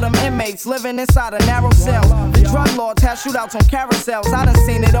parallel to them inmates living inside a narrow cell. The drug lords have shootouts on carousels. I done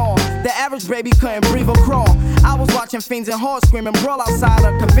seen it all. The average baby couldn't breathe or crawl. I was watching fiends and whores screaming brawl outside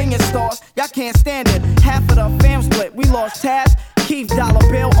of convenience stores. Y'all can't stand it. Half of the fam split. We lost Taz, Keith, Dollar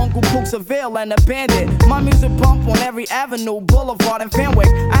Bill, Uncle Pook Seville, and the Bandit. My music bump on every avenue, boulevard, and Fenwick.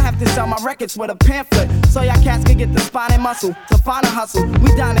 I have to sell my records with a pamphlet, so y'all cats can get the spine and muscle to find a hustle.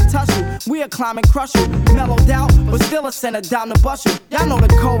 We down and touch you, we a climb and crush you. Mellowed out, but still a center down the bus you. Y'all know the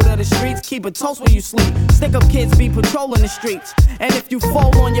code of the streets, keep a toast when you sleep. Stick up kids be patrolling the streets, and if you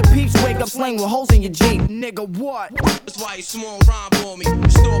fall on your peeps, wake up slang with holes in your Jeep. Nigga, what? That's why you small rhyme on me.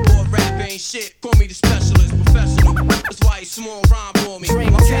 Store-bought rap ain't shit. Call me the specialist, professional. That's why you small rhyme on me.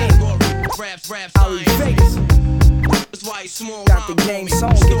 Dream My team. category, rap science. Vegas. That's why you small Got the rhyme game on me.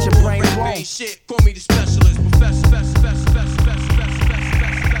 song, get your Store-bought brain rap blown. ain't shit. Call me the specialist,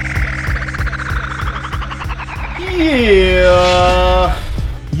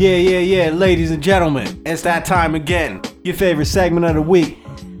 Yeah, ladies and gentlemen, it's that time again. Your favorite segment of the week.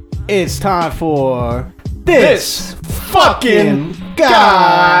 It's time for This Fucking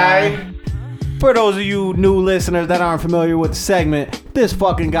Guy. For those of you new listeners that aren't familiar with the segment, This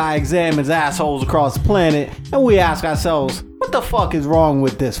Fucking Guy examines assholes across the planet, and we ask ourselves, what the fuck is wrong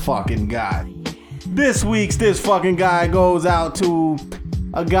with this fucking guy? This week's This Fucking Guy goes out to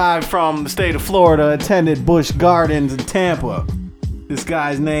a guy from the state of Florida, attended Busch Gardens in Tampa. This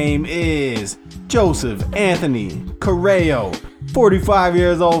guy's name is Joseph Anthony Correo, 45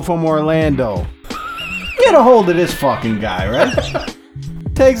 years old, from Orlando. Get a hold of this fucking guy, right?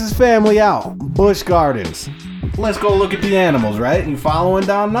 Takes his family out, Busch Gardens. Let's go look at the animals, right? You following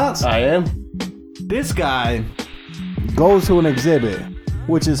Don Nuts? I am. This guy goes to an exhibit,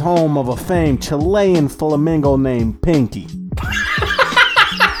 which is home of a famed Chilean flamingo named Pinky.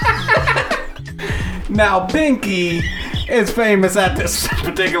 Now, Pinky is famous at this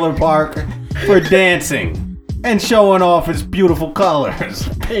particular park for dancing and showing off his beautiful colors.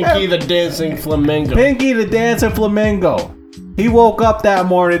 Pinky the dancing flamingo. Pinky the dancing flamingo. He woke up that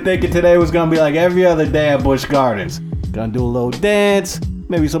morning thinking today was gonna be like every other day at Busch Gardens. Gonna do a little dance,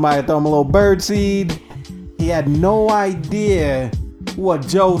 maybe somebody throw him a little bird seed. He had no idea what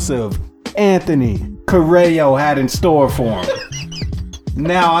Joseph Anthony Correo had in store for him.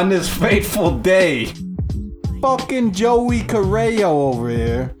 Now, on this fateful day, fucking Joey Correo over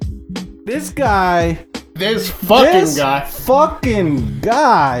here, this fucking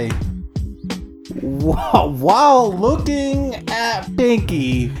guy, while looking at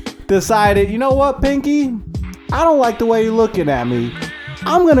Pinky, decided, you know what, Pinky? I don't like the way you're looking at me.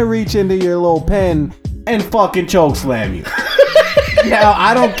 I'm gonna reach into your little pen and fucking chokeslam you. Now,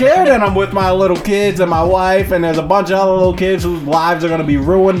 I don't care that I'm with my little kids and my wife, and there's a bunch of other little kids whose lives are gonna be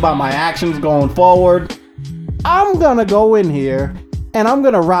ruined by my actions going forward. I'm gonna go in here and I'm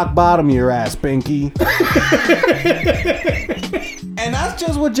gonna rock bottom your ass, Pinky. And that's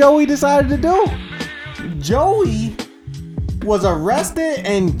just what Joey decided to do. Joey was arrested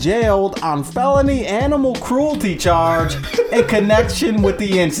and jailed on felony animal cruelty charge in connection with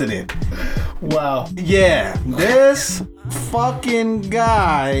the incident. Wow. Yeah, this fucking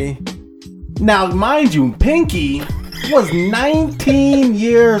guy. Now, mind you, Pinky was 19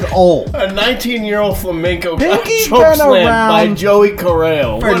 years old. A 19-year-old flamingo got Pinky's been chokeslammed around by Joey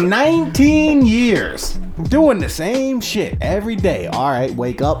Correo. for 19 years, doing the same shit every day. All right,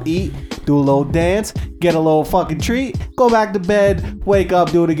 wake up, eat, do a little dance, get a little fucking treat, go back to bed, wake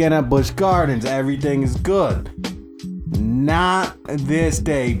up, do it again at Busch Gardens. Everything is good. Not this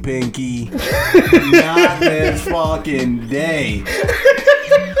day, Pinky. Not this fucking day.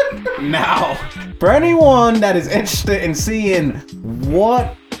 Now, for anyone that is interested in seeing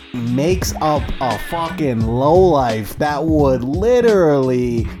what makes up a fucking lowlife that would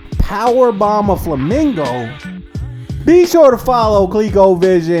literally powerbomb a flamingo, be sure to follow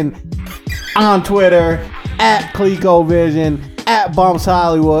ClicoVision on Twitter, at ClicoVision, at Bumps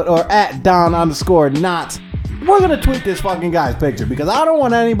Hollywood, or at Don_Knotts. We're gonna tweet this fucking guy's picture because I don't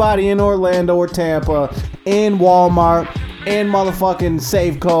want anybody in Orlando or Tampa, in Walmart, in motherfucking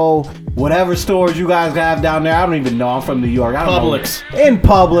Safeco, whatever stores you guys have down there. I don't even know. I'm from New York. I don't Publix. know. In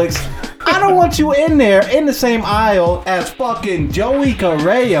Publix. I don't want you in there in the same aisle as fucking Joey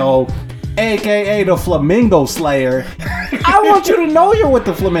Correo, aka the Flamingo Slayer. I want you to know you're with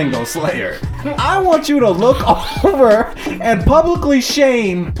the Flamingo Slayer. I want you to look over and publicly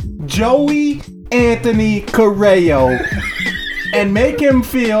shame Joey Anthony Correo and make him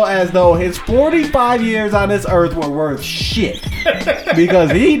feel as though his 45 years on this earth were worth shit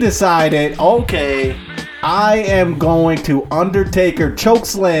because he decided, okay, I am going to Undertaker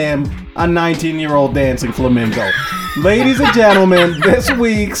chokeslam a 19-year-old dancing flamingo. Ladies and gentlemen,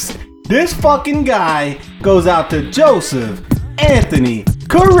 this fucking guy goes out to Joseph Anthony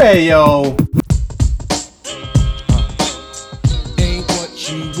Correo. Ain't what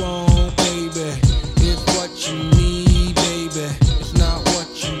you want, baby. It's what you need, baby. It's not what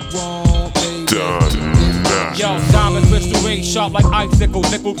you want, baby. Yo, diamond crystal ring sharp like icicle,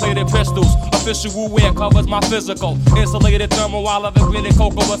 nickel plated pistols. Official Wu wear covers my physical. Insulated thermal while I've agreed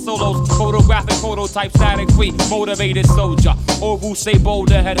cocoa with solos. Photographic prototype, static free, motivated soldier. Oru say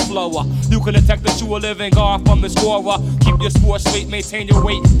boulder head flower. You can detect that you a living guard from the scorer. Keep your sports straight, maintain your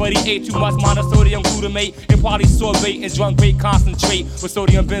weight. But he ate too much monosodium glutamate and polysorbate and drunk great concentrate with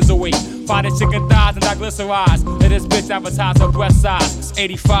sodium benzoate. Fried chicken thighs and triglycerides. Let this bitch advertise her breast size.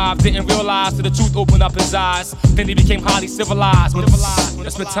 85 didn't realize till the truth opened up his eyes. Then he became highly civilized. When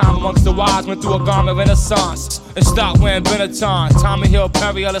spent time amongst the wise, went through a garment renaissance and stopped wearing Benetton. Tommy Hill,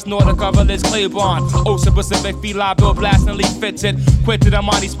 Perry Ellis, Nordica, Village, Claiborne. Ocean Pacific, Feli, Bill blastingly fitted. Quitted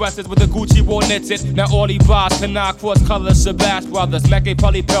Armani sweaters with the Gucci wool knitted. Now all he buys cannot cross colors. Shabazz Brothers, Mecca,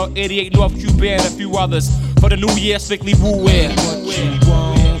 Pully Belt, 88 North Cuban, and a few others. For the new year, strictly Wu wear. What you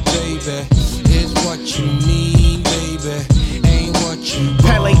want, baby, is what you need, baby. Ain't what you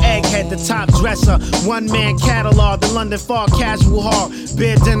Pele Egghead, the top dresser. One man catalog, the London Far casual hard.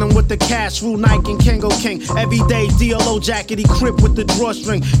 Beer denim with the cash rule, Nike and Kango King. Everyday DLO jackety crip with the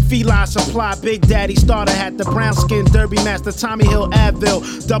drawstring. Feline supply, Big Daddy starter hat. The brown skin derby master, Tommy Hill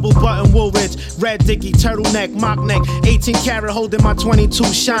Advil. Double button Woolridge, red dicky, turtleneck, mock neck. 18 karat holding my 22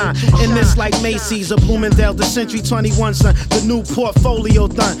 shine. In this like Macy's or Bloomingdale, the Century 21 son. The new portfolio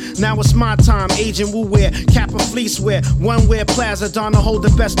done. Now it's my time, Agent Wu wear. Kappa fleece wear, one wear plaza. Donna hold the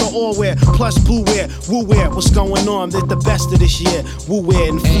best of all wear. Plus blue wear, Wu wear. What's going on? They're the best of this year. Wu wear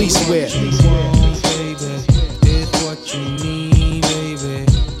and fleece wear. It's what you need, baby.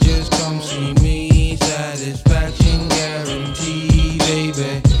 Just come see me. Satisfaction guaranteed,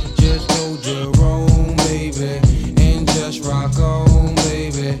 baby. Just go Jerome, baby. And just rock on,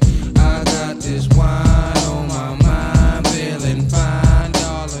 baby. I got this wine on my mind, feeling fine,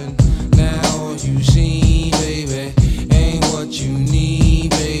 darling. Now all you see, baby, ain't what you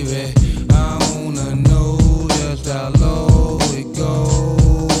need, baby. I wanna know just how low it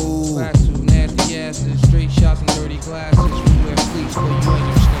goes. Class 2 nasty asses, straight shots and dirty glasses. We wear fleece for you and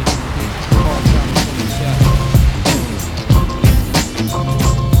your snake.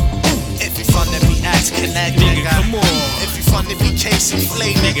 If you fun to be axe connect, nigga, come on. If you fun to be chasing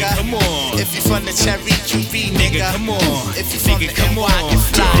flay, nigga, come on. If you fun to cherry QB, nigga, come on. If you fun to NY, get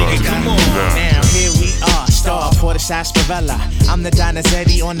fly, nigga, come on. Now here we are, star for the sarsaparilla. I'm the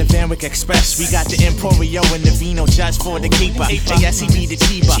Donizetti on the Van Wyck Express. We got the Emporio and the Vino just for the keeper. And yes, he be the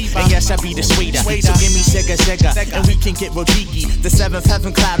Chiba, and yes, I be the sweeter. So give me Sega, and we can get Rodiki. The 7th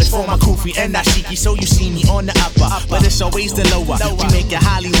heaven cloud is for my Kufi and Nashiki. So you see me on the upper, but it's always the lower. We make it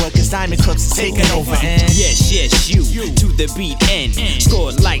Hollywood, cause Diamond Crooks is taking over. And yes, you to the beat end.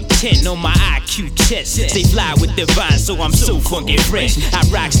 Scored like 10 on my IQ test. They fly with divine, so I'm so funky fresh. I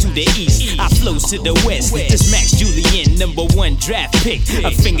rocks to the east, I flows to the west. This Max Julian, #1 draft pick.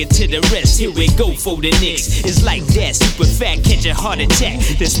 A finger to the rest, here we go for the Knicks. It's like that, super fat, catch a heart attack.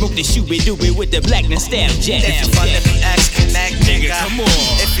 Then smoke the shoe do it with the blackness stab jack. If you fun to be axe connect, nigga, come on.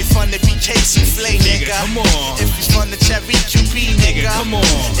 If you fun to be Casey Flay, nigga, come on. If you fun to cherry QB, nigga, come on.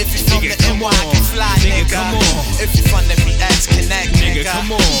 If you fun to NY, get fly, nigga, come on. If you fun to be axe connect, nigga,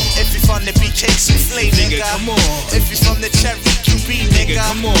 come on. If you fun to be Casey Flay, nigga, come on. If you fun to cherry QB, nigga,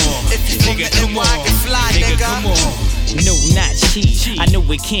 come on. If you fun to NY, get fly, nigga, come on. No, not cheap. I know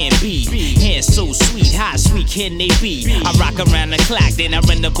it can't be. Hands so sweet, how sweet can they be? I rock around the clock, then I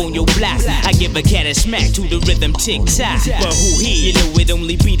run up on your block. I give a cat a smack to the rhythm tick tock. But who he? You know it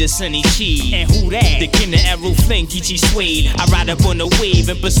only be the Sunny Chi. And who that? The Kinder Arrow Flame, Kichi Suede. I ride up on the wave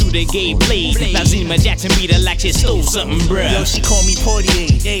and pursue the gay blade. Now Zima Jackson beat her like she stole something, bruh. Yo, she called me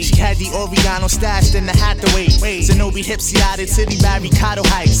Portier. She had the oregano stashed in the Hathaway. Zenobia Hipsy City Barricado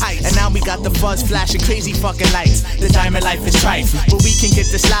Heights. And now we got the fuzz flashing crazy fucking lights. The diamond life is trife, but we can get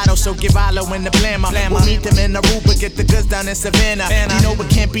this lotto, so give Alo in the blammer. We'll meet them in Aruba, get the goods down in Savannah. You know it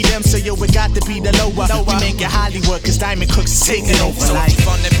can't be them, so yo, it got to be the lower. We make it Hollywood, cause Diamond Crooks is taking over. So if you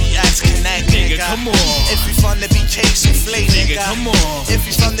fun to be axe connect, nigga, come on. If you fun to be Casey Flay, nigga, come on. If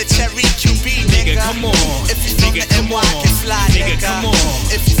you fun to cherry QB, nigga, come on. If you fun to NY, get fly, nigga, come on.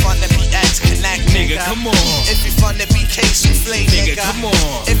 If you fun to be axe connect, nigga, come on. If you fun to be Casey Flay, nigga, come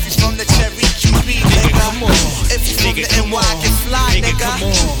on. If you fun to cherry QB, nigga, come on. If you fun to NY, get fly, nigga, come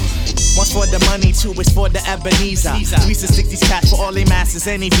on. One's for the money, two is for the Ebenezer. We used to stick these cats for all they masters,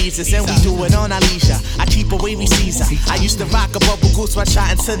 any visas, and we do it on our leisure. I keep a wavy Caesar. I used to rock a bubble goose while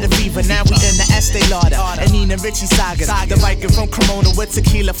shot into the fever. Now we in the Estee Lauder and Nina Richie Saga. The Viking from Cremona with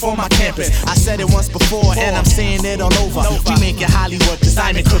tequila for my campus. I said it once before and I'm saying it all over. We make it Hollywood, cause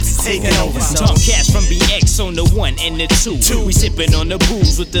Diamond Clips is taking over. Talk cash from BX on the 1 and the 2. We sipping on the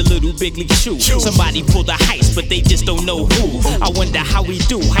booze with the little big league shoe. Somebody pull the heist, but they just don't know who. I wonder how we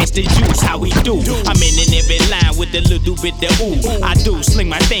do. Heist the juice, how we do. I'm in every line with a little bit of ooh. I do sling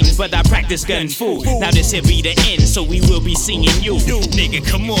my things, but I practice gun fu. Now this here be the end, so we will be seeing you. Nigga,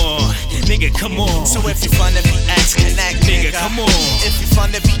 come on. Nigga, come on. So if you from the BX, connect, nigga. Come on. If you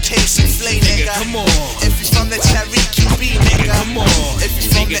from the BK, souffle, nigga. Come on. If you from the Cherry QB, nigga. Come on. If you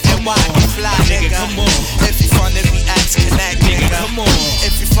from the NY, fly, nigga. Come on. If you from the BX, connect, nigga. Come on.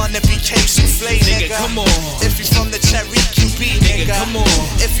 If you from the BK, souffle, nigga. Come on. If you from the Cherry QB, nigga. Come on.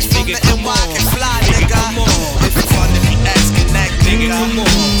 If you from the NY, fly, nigga. Come on. If you from the BX, connect, nigga. Come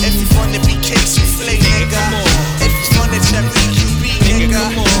on. If you from the BK, souffle, nigga. Come on. If you from the Cherry QB, nigga.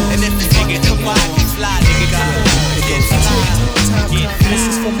 Come on. And if you from the NY, fly, nigga. This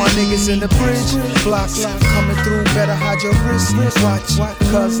is for my niggas in the bridge blocks coming through. Better hide your wrist. Watch,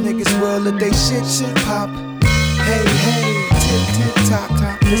 cause niggas will let they shit pop. Hey, tick, tick, tock,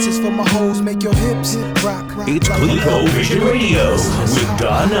 tock. This is for my hoes, make your hips rock. It's Clico Vision Radio with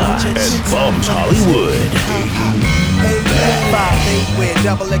Donna and Bums Hollywood. Hey, 5'8" with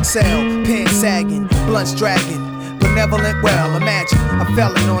double XL, pants sagging, blunts dragging. Benevolent, well, imagine a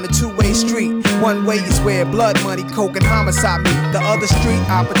felon on a two-way street. One way is where blood money, coke, and homicide meet. The other street,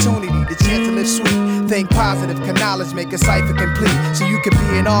 opportunity, the chance to live sweet. Think positive, can knowledge make a cipher complete. So you can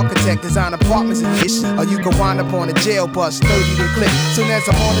be an architect, design apartments and ish. Or you can wind up on a jail bus, 30 to click. Soon as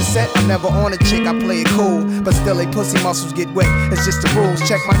I'm on the set, I'm never on a chick, I play it cool. But still, they pussy muscles get wet, it's just the rules.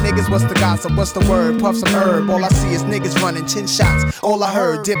 Check my niggas, what's the gossip, what's the word? Puff some herb, all I see is niggas running 10 shots. All I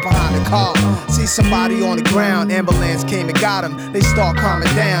heard, dip behind the car. See somebody on the ground, ambulance came and got him. They start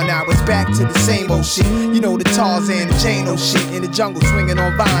calming down, now it's back to the same old shit. You know the Tarzan and Jane old shit. In the jungle swinging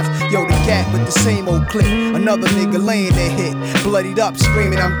on vines. Yo, the cat with the same old clip. Another nigga laying there hit. Bloodied up,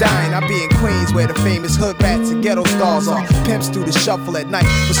 screaming I'm dying. I be in Queens where the famous hood rats and ghetto stars are. Pimps do the shuffle at night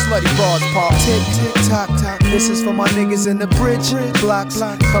with slutty broads park. Tick, tick, tock, tock. This is for my niggas in the bridge blocks.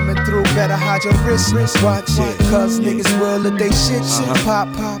 Coming through, better hide your wrist. Watch, cause niggas will let they shit pop.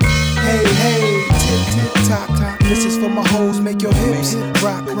 Hey, tick, tick, tock, tock. This is for my hoes, make your hips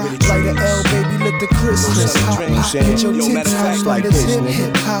rock. Light a L, baby, let the Chris hop. Get your tits hot like this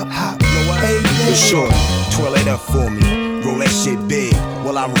hip hop. For sure, twirl it up for me. Roll that shit big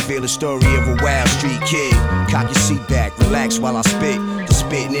while I reveal the story of a wild street kid. Cock your seat back, relax while I spit. The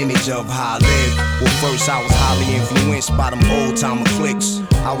spitting image of how I live. Well, first I was highly influenced by them old timer clicks.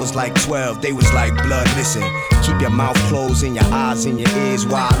 I was like 12, they was like blood. Listen, keep your mouth closed and your eyes and your ears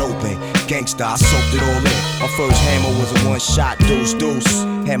wide open. Gangsta, I soaked it all in. My first hammer was a one-shot deuce.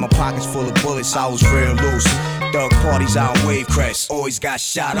 Had my pockets full of bullets, I was real loose. Thug parties out on Wavecrest, always got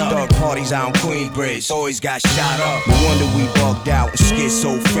shot up. Thug parties out on Queensbridge, always got shot up. No wonder we bugged out and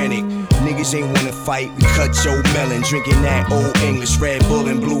schizophrenic. Niggas ain't wanna fight, we cut Joe Mellon. Drinking that old English Red Bull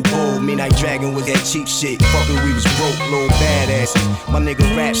and Blue Bull. Midnight Dragon was that cheap shit. Fuckin' we was broke, little badasses. My nigga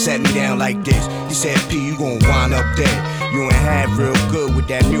Rap sat me down like this. He said, P, you gon' wind up dead. You ain't have real good with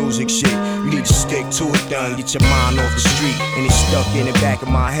that music shit. You need to stick to it, done. Get your mind off the street. And it's stuck in the back of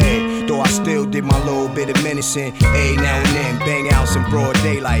my head. Though I still did my little bit of menacing. A now and then, bang outs in broad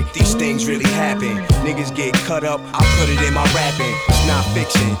daylight. These things really happen. Niggas get cut up, I put it in my rapping. It's not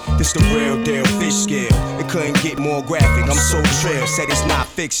fiction, this the real deal fish scale. It couldn't get more graphic, I'm so trill. Said it's not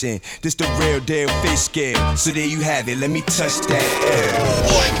fiction, this the real deal fish scale. So there you have it, let me touch that air.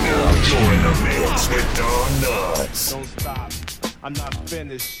 Right now, you're in the mix with Don Nuts. Don't stop, I'm not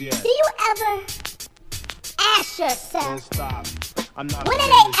finished yet. Do you ever ask yourself, don't stop, I'm not when are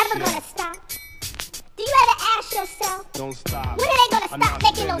finished they ever yet. gonna stop? Do you ever ask yourself, Don't stop, when are they gonna I'm stop not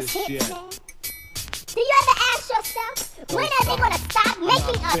making those finished hits, yet. man? Do you ever ask yourself, when are they gonna stop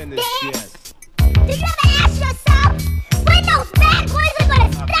making us Finished dance? yet. Do you ever ask yourself, when those bad boys are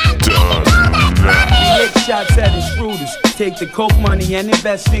gonna stop making all that money? Lick shots at intruders. Take the coke money and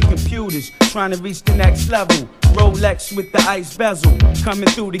invest in computers. Trying to reach the next level. Rolex with the ice bezel. Coming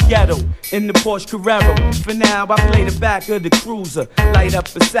through the ghetto in the Porsche Carrera. For now, I play the back of the cruiser. Light up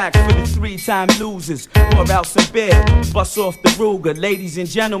a sack for the 3-time losers. Pour out some beer, bust off the Ruger. Ladies and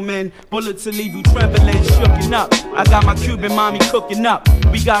gentlemen, bullets will leave you trembling, shooken up. I got my Cuban mommy cooking up.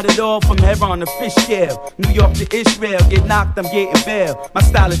 We got it all from Heron to Fishkill, New York to Israel. Get knocked, I'm getting bail. My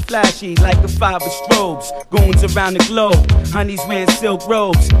style is flashy like the 5 of strobes. Goons around the globe, honeys wearing silk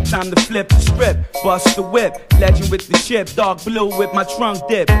robes. Time to flip the script, bust the whip. Legend with the chip, dark blue with my trunk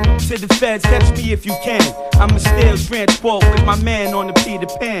dip. To the feds, catch me if you can. I'ma still transport with my man on the Peter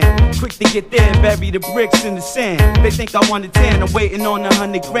Pan. Quick to get there, bury the bricks in the sand. They think I want a tan, I'm waiting on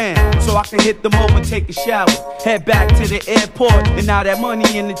 100 grand. So I can hit them over, take a shower. Head back to the airport, and now that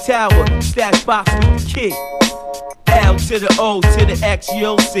money in the tower. Stash box with the kid. L to the O to the X,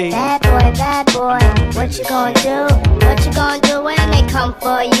 you'll see. Bad boy, what you gonna do? What you gonna do when they come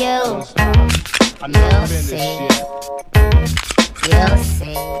for you? You'll see. You'll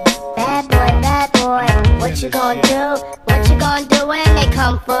see. Bad boy, what you gonna do? What you gonna do when they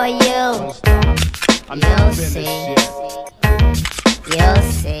come for you? You'll see. You'll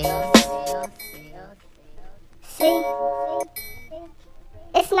see. See?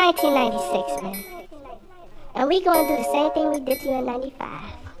 It's 1996, man. And we gonna do the same thing we did to you in 95.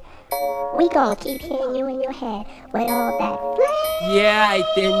 We gonna keep hitting you in your head with all that flame. Yeah, alright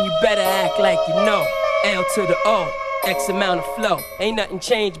then, you better act like you know. L to the O, X amount of flow. Ain't nothing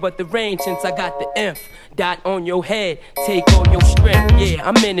changed but the range since I got the inf. Dot on your head, take all your strength. Yeah,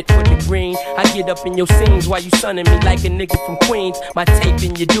 I'm in it for the green. I get up in your scenes while you sunning me like a nigga from Queens. My tape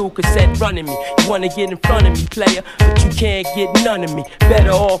in your dude cassette running me. You wanna get in front of me, player, but you can't get none of me.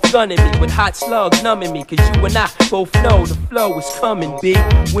 Better off gunning me with hot slugs numbing me. Cause you and I both know the flow is coming, B.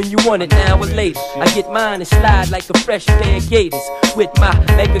 When you want it now or later, I get mine and slide like a fresh pair of gators. With my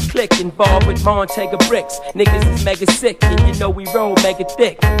mega click involved with Montega bricks. Niggas is mega sick and you know we roll mega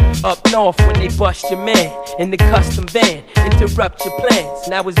thick. Up north when they bust your man in the custom van, interrupt your plans.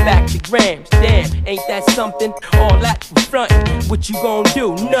 Now it's back to grams. Damn, ain't that something? All that for front. What you gon'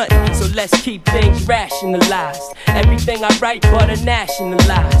 do? Nothing. So let's keep things rationalized. Everything I write, but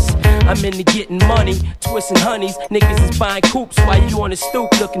nationalized. I'm into getting money, twisting honeys. Niggas is buying coops while you on the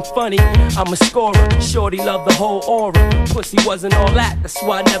stoop looking funny. I'm a scorer. Shorty love the whole aura. Pussy wasn't all that. That's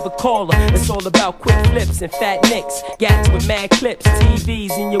why I never call her. It's all about quick flips and fat nicks. Gats with mad clips,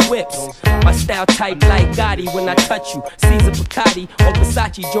 TVs in your whips. My style type like Gotti when I touch you. Caesar Piccati or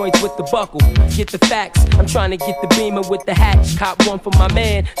Versace joints with the buckle. Get the facts, I'm trying to get the Beamer with the hatch. Cop one for my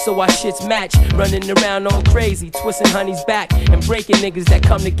man, so our shits match. Running around all crazy, twisting honey's back. And breaking niggas that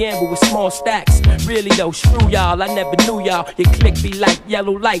come to gamble with small stacks. Really though, screw y'all, I never knew y'all. Your click be like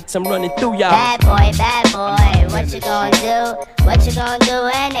yellow lights, I'm running through y'all. Bad boy, what you gonna do? What you gonna do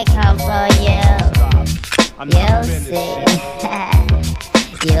when they come for you? You'll see.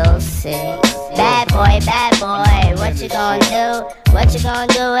 You'll see. Bad boy, what you gonna do? What you gonna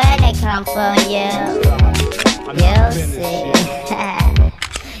do when they come for you? You'll see.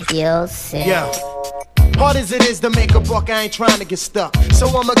 You'll see. Yeah. Hard as it is to make a buck, I ain't trying to get stuck. So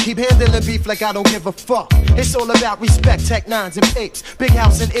I'ma keep handling beef like I don't give a fuck. It's all about respect, tech nines and apes. Big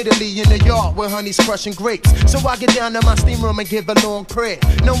house in Italy in the yard where honey's crushing grapes. So I get down to my steam room and give a long prayer,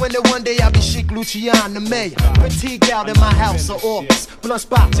 knowing that one day I'll be Chic Luciano, the mayor. Fatigued out in my house or office. Blunt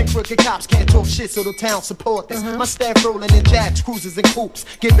spots and crooked cops can't talk shit, so the town support this. My staff rolling in jabs, cruisers and coops,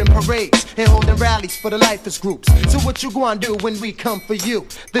 giving parades and holding rallies for the lifers groups. So what you gonna do when we come for you?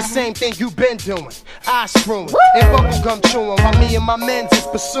 The same thing you been doing. I screwing and bubblegum chewing while me and my men's is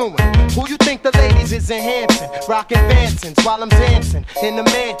pursuing. Who you think the ladies is enhancing? Rockin' Vansons while I'm dancing in the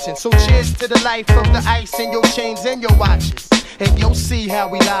mansion. So cheers to the life of the ice in your chains and your watches. And you'll see how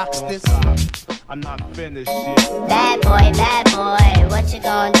we locks this. I'm not finished yet. Bad boy, what you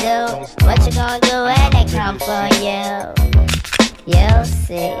gonna do? What you gonna do when they come for you? You'll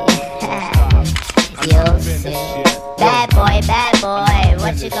see. You'll see. Bad boy,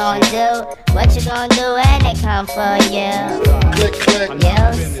 what you gonna do? What you gonna do when they come for you?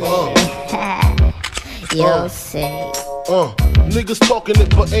 You'll see. You'll see. Niggas talking it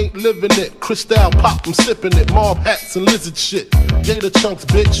but ain't living it. Cristal pop, I'm sipping it. Mob hats and lizard shit. Gator chunks,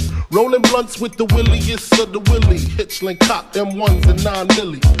 bitch. Rolling blunts with the williest of the willy. Hitchling cop M1s and 9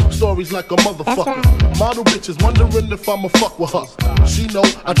 milli. Stories like a motherfucker. Model bitches wondering if I'ma fuck with her. She know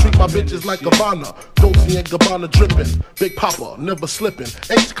I treat my bitches like Gabbana. Dolce and Gabbana dripping. Big Papa, never slipping.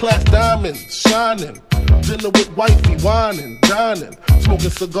 H-class diamonds, shining. Dinner with wifey, whining, dining. Smoking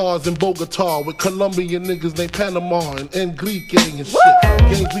cigars in Bogota with Colombian niggas named Panama and and Glee gang and shit.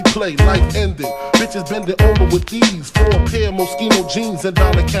 Games we play, life ended. Bitches bending over with these 4 pair Moschino jeans and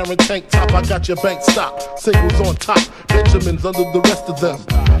Donna Karen tank top. I got your bank stop. Singles on top, Benjamins under the rest of them.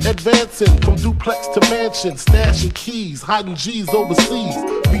 Advancing from duplex to mansion, stashing keys, hiding G's overseas.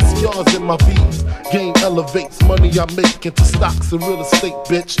 VCRs in my V's. Game elevates, money I make into stocks and real estate,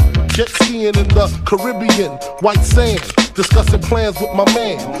 bitch. Jet skiing in the Caribbean, white sand. Discussing plans with my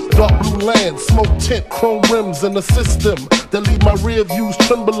man. Dark blue land, smoke tint, chrome rims in the system that leave my rear views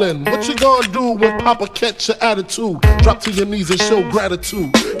trembling. What you gonna do when Papa catch your attitude? Drop to your knees and show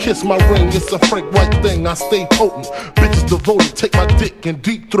gratitude. Kiss my ring, it's a Frank White thing. I stay potent. Bitches devoted, take my dick and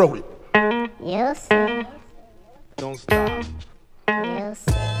deep throat it. You'll see. Don't stop. You'll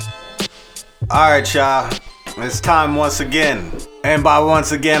see. Alright, y'all. It's time once again. And by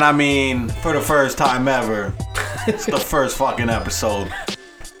once again, I mean for the first time ever. It's the first fucking episode.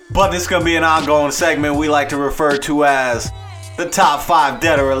 But this is gonna be an ongoing segment we like to refer to as the top 5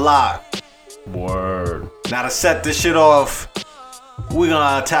 dead or alive. Word. Now to set this shit off, we're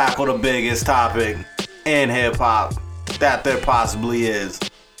gonna tackle the biggest topic in hip hop that there possibly is.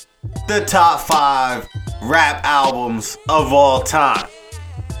 The top 5 rap albums of all time.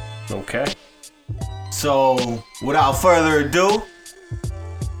 Okay. So, without further ado,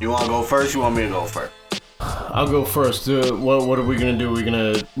 you wanna go first? You want me to go first? I'll go first. What are we gonna do? Are we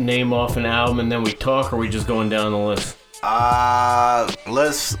gonna name off an album and then we talk, or are we just going down the list?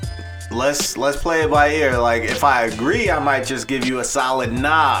 Let's play it by ear. Like, if I agree, I might just give you a solid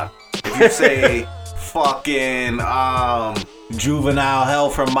nod. If you say fucking Juvenile Hell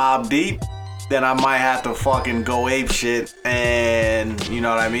from Mobb Deep, then I might have to fucking go ape shit, and you know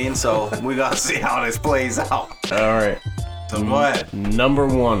what I mean? So we gotta see how this plays out. Alright. So go ahead. Number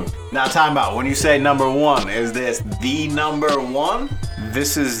 1. Now time out. When you say number 1, is this the number 1?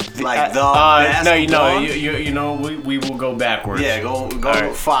 This is the, like the best no, one? you know, we will go backwards. Yeah, go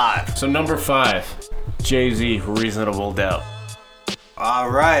right. 5. So number 5, Jay-Z, Reasonable Doubt.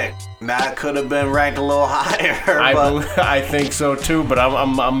 Alright. That could have been ranked a little higher. I think so too, but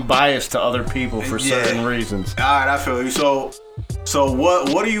I'm biased to other people for certain reasons. Alright, I feel you. So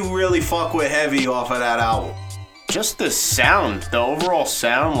what do you really fuck with heavy off of that album? Just the sound, the overall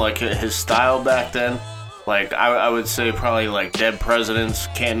sound, like his style back then. Like, I would say probably like Dead Presidents,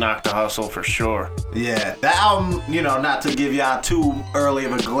 Can't Knock the Hustle for sure. Yeah, that album, you know, not to give y'all too early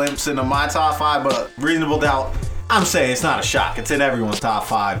of a glimpse into my top 5, but Reasonable Doubt, I'm saying it's not a shock. It's in everyone's top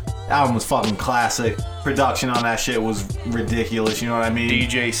 5. The album was fucking classic. Production on that shit was ridiculous, you know what I mean?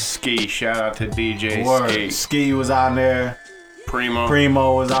 DJ Ski, shout out to DJ Ski. Ski was on there.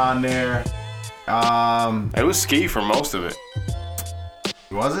 Primo was on there. It was Ski for most of it.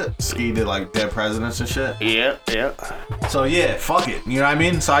 Was it? Ski did like Dead Presidents and shit? Yeah. So yeah, fuck it. You know what I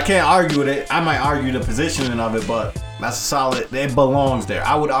mean? So I can't argue with it. I might argue the positioning of it, but that's a solid, it belongs there.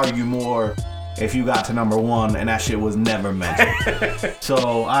 I would argue more if you got to number 1 and that shit was never mentioned. So,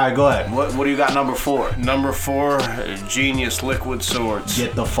 alright, go ahead. What do you got number 4? Number 4, Genius Liquid Swords.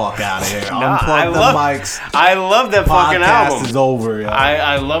 Get the fuck out of here. Unplug the mics. I love that fucking album. Podcast is over, yo.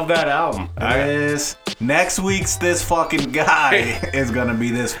 I love that album. Next week's this fucking guy is gonna be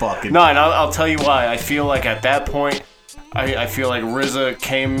this fucking No, and I'll tell you why. I feel like at that point, I feel like RZA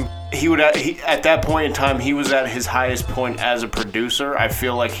came. At that point in time, he was at his highest point as a producer. I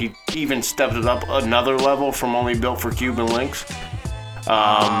feel like he even stepped it up another level from Only Built for Cuban Links.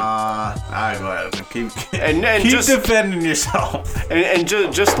 Alright, go ahead. Keep just defending yourself. And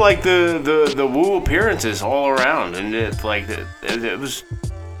just like the Wu appearances all around, and it was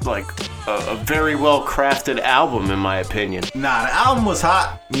like a very well crafted album in my opinion. Nah, the album was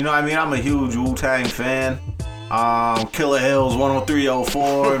hot. You know what I mean? I'm a huge Wu-Tang fan. Killer Hills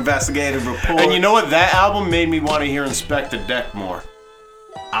 10304, Investigative Report. And you know what? That album made me want to hear Inspect the Deck more.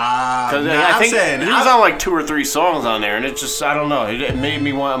 Because I think he was on like 2 or 3 songs on there, and it just, I don't know, it made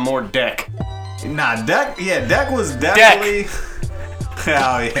me want more Deck. Nah, Deck was definitely...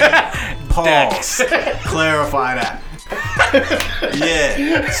 Hell yeah. Pause. Clarify that.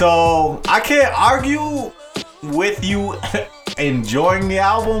 Yeah. So, I can't argue with you enjoying the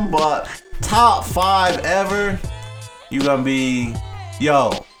album, but top 5 ever, you gonna be...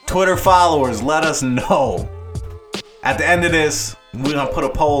 Yo, Twitter followers, let us know. At the end of this, we're gonna put a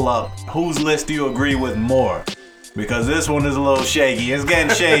poll up. Whose list do you agree with more? Because this one is a little shaky. It's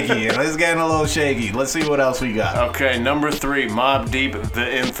getting shaky. It's getting a little shaky. Let's see what else we got. Okay, number 3, Mobb Deep,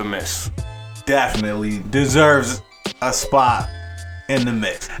 The Infamous. Definitely deserves a spot in the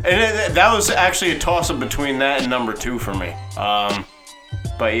mix. And that was actually a toss-up between that and number 2 for me.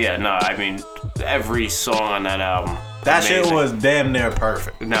 But yeah, no, I mean, every song on that album. That amazing. shit was damn near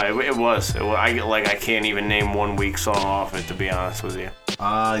perfect. No, it was. I can't even name one weak song off it, to be honest with you.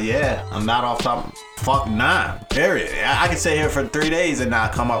 Yeah, I'm not off top. Fuck nah. Period. I can sit here for 3 days and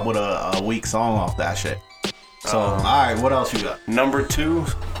not come up with a weak song off that shit. So, all right, what else you got? Number 2,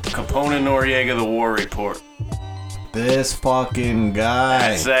 Capone and Noriega, The War Report. This fucking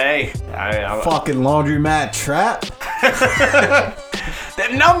guy. Say, fucking laundromat trap.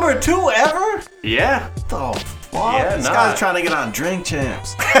 That number 2 ever? Yeah. The fuck? Yeah, this guy's trying to get on Drink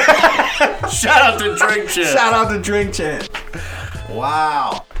Champs. Shout out to Drink Champs. Shout out to Drink Champs.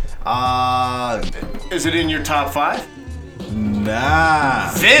 Wow. Is it in your top 5? Nah.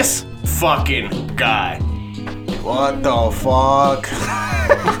 This fucking guy. What the fuck?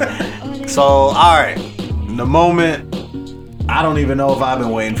 So, alright. The moment, I don't even know if I've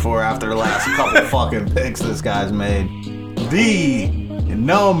been waiting for after the last couple fucking picks this guy's made. The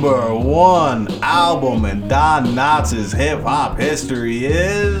number 1 album in Don Knotts' hip hop history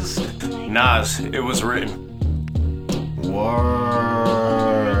is Nas. It Was Written. Word.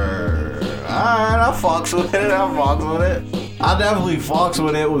 Alright, I fucks with it. I definitely fucks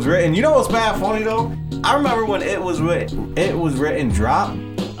with It Was Written. You know what's bad funny though? I remember when It Was Written dropped.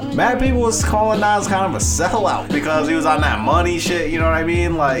 Mad people was calling Nas kind of a sellout because he was on that money shit, you know what I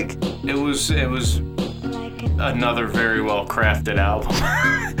mean? Like it was another very well crafted album.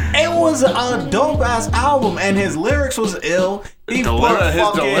 It was a dope ass album and his lyrics was ill. His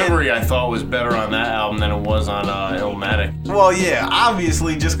delivery I thought was better on that album than it was on Illmatic. Well, yeah,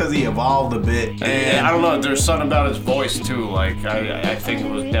 obviously just because he evolved a bit. And I don't know, there's something about his voice too. Like I think it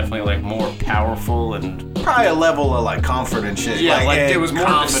was definitely like more powerful and probably a level of like comfort and shit. Yeah, like it was more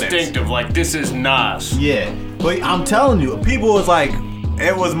confidence. distinctive. Like this is Nas. Yeah, but I'm telling you, people was like,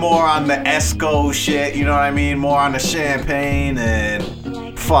 it was more on the Esco shit. You know what I mean? More on the champagne and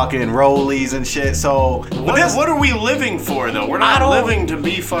fucking rollies and shit. So what are we living for though? We're not living to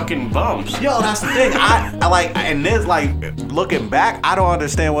be fucking bums. Yo, that's the thing. I like, and this like looking back, I don't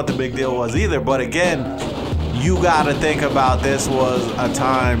understand what the big deal was either. But again, you gotta think about this was a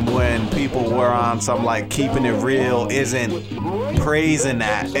time when people were on some like keeping it real isn't praising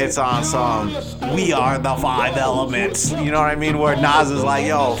that. It's on some we are the 5 elements. You know what I mean? Where Nas is like,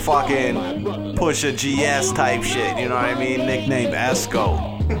 yo, fucking push a GS type shit. You know what I mean? Nicknamed Esco.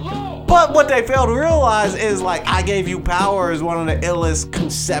 But what they fail to realize is like I Gave You Power is one of the illest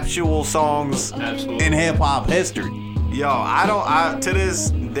conceptual songs in hip hop history. Yo, to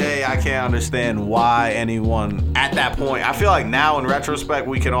this day, I can't understand why anyone at that point, I feel like now in retrospect,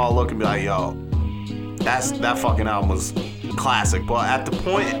 we can all look and be like, yo, that fucking album was classic. But at the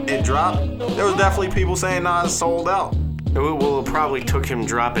point it dropped, there was definitely people saying Nas sold out. Well, it probably took him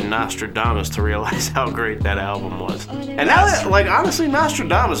dropping Nostradamus to realize how great that album was. And that, like, honestly,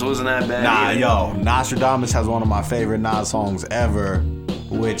 Nostradamus wasn't that bad either. Yo, Nostradamus has one of my favorite Nas songs ever,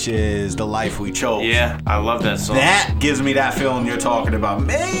 which is The Life We Chose. Yeah, I love that song. That gives me that feeling you're talking about.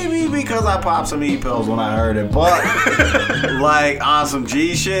 Maybe because I popped some E-pills when I heard it, but like on some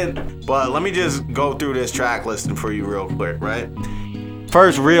G shit. But let me just go through this track listing for you real quick, right?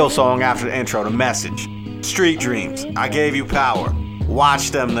 First real song after the intro, The Message. Street Dreams, I Gave You Power,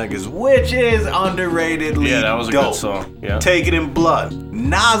 Watch Them Niggas, which is underratedly Yeah, that was a dope. good song. Yeah. Take It in Blood,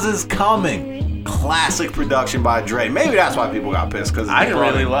 Nas Is Coming, classic production by Dre. Maybe that's why people got pissed because I didn't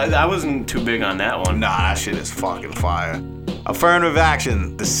really like. I wasn't too big on that one. Nah, that shit is fucking fire. Affirmative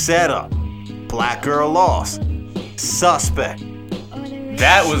Action, The Setup, Black Girl Lost, Suspect.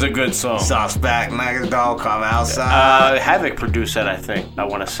 That was a good song. Suspect, niggas don't come outside. Havoc produced that, I think. I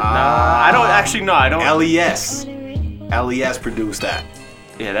want to say. I don't actually. No, I don't. LES produced that.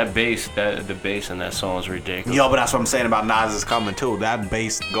 Yeah, that bass, the bass in that song is ridiculous. Yo, but that's what I'm saying about Nas Is Coming too. That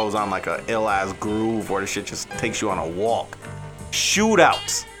bass goes on like a ill ass groove where the shit just takes you on a walk.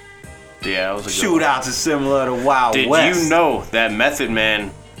 Shootouts. Yeah, that was a good Shootouts is similar to Wild West. Did you know that Method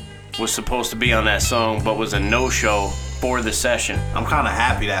Man was supposed to be on that song, but was a no-show for the session? I'm kind of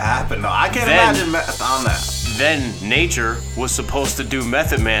happy that happened though. I can't imagine Meth on that. Then Nature was supposed to do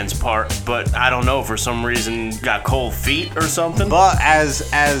Method Man's part, but I don't know, for some reason got cold feet or something. But as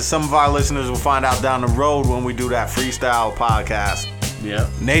some of our listeners will find out down the road when we do that freestyle podcast, yeah,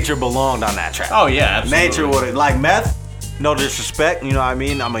 Nature belonged on that track. Oh yeah, absolutely. Nature would have, like Meth, no disrespect, you know what I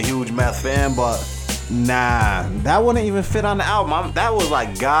mean? I'm a huge Meth fan, but nah, that wouldn't even fit on the album. That was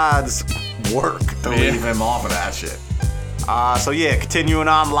like God's work to leave him off of that shit. So yeah, continuing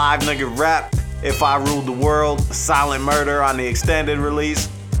on, Live Nigga Rap, If I Ruled the World, Silent Murder on the extended release,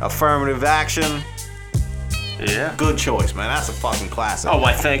 Affirmative Action. Yeah. Good choice, man. That's a fucking classic. Oh,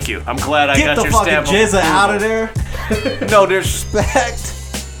 why, thank you. I'm glad I got your stamp. Get the fucking Jizza out of there. No disrespect.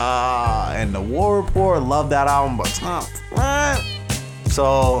 And the War Report, love that album, but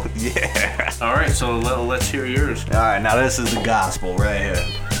so yeah. All right, so let's hear yours. All right, now this is the gospel right here.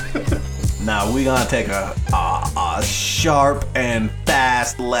 Now we gonna take a sharp and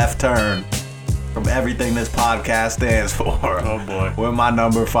fast left turn from everything this podcast stands for. Oh boy. With my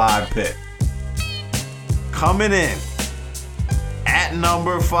number 5 pick. Coming in at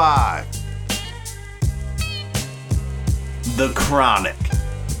number 5, The Chronic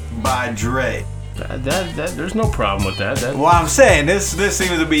by Dre. There's no problem with that. Well, I'm saying this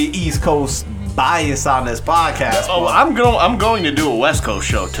seems to be East Coast bias on this podcast. Oh, I'm going to do a West Coast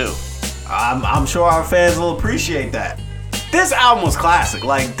show too. I'm sure our fans will appreciate that. This album was classic.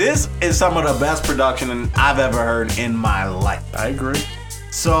 Like, this is some of the best production I've ever heard in my life. I agree.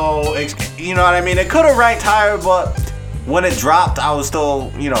 So, you know what I mean? It could have ranked higher, but when it dropped, I was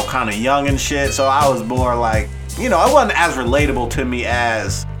still, kind of young and shit. So I was more like, it wasn't as relatable to me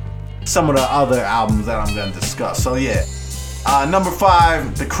as some of the other albums that I'm going to discuss. So yeah, number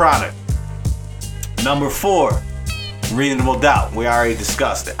 5, The Chronic. Number 4, Reasonable Doubt. We already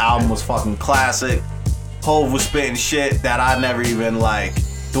discussed it. Album was fucking classic. Hov was spitting shit that I never even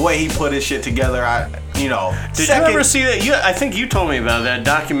the way he put his shit together. Did you ever see that? I think you told me about that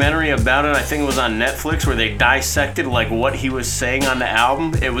documentary about it. I think it was on Netflix where they dissected what he was saying on the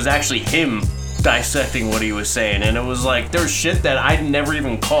album. It was actually him dissecting what he was saying, and it was there's shit that I'd never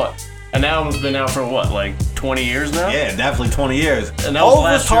even caught. And the album's been out for 20 years now? Yeah, definitely 20 years. And that was Hov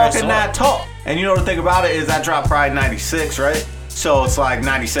last was year I talking saw that it. talk. And the thing about it is that dropped probably 96, right? So it's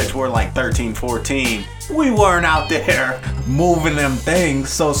 96, we're 13, 14. We weren't out there moving them things.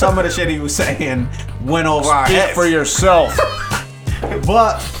 So some of the shit he was saying went over our heads. Speak for yourself.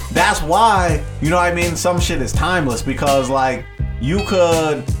 But that's why, some shit is timeless because you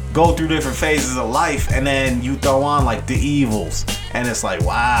could go through different phases of life and then you throw on The Evils and it's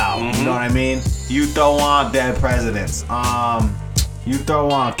wow, you know what I mean? You throw on Dead Presidents. You throw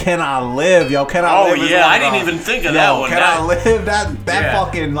on Can I Live, yo? Can I Live? Oh yeah, I didn't even think of that one. Can I Live? That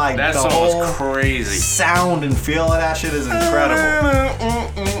fucking that the song whole was crazy. Sound and feel of that shit is incredible.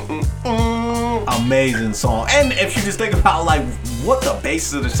 Amazing song. And if you just think about what the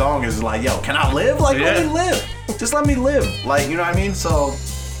basis of the song is, yo, can I live? Let me live. Just let me live. You know what I mean? So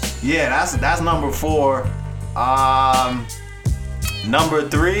yeah, that's number 4. Number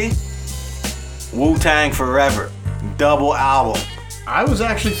 3, Wu-Tang Forever. Double album. I was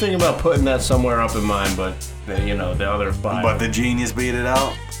actually thinking about putting that somewhere up in mine, but the other 5. But the Genius beat it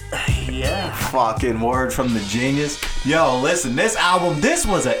out. Yeah. Fucking word from the Genius. Yo, listen, this album, this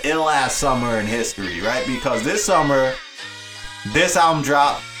was an ill-ass summer in history, right? Because this summer, this album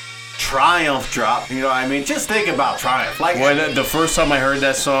dropped, Triumph dropped, you know what I mean? Just think about Triumph. When the first time I heard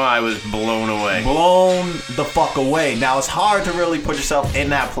that song, I was blown away. Blown the fuck away. Now, it's hard to really put yourself in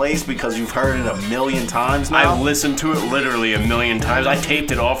that place because you've heard it a million times now. I listened to it literally a million times. I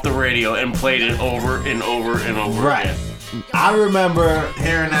taped it off the radio and played it over and over and over again. I remember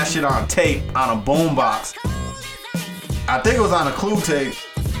hearing that shit on tape, on a boombox. I think it was on a Clue tape.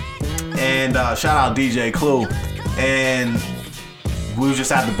 And shout out DJ Clue. And we was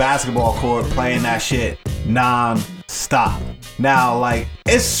just at the basketball court playing that shit non-stop. Now,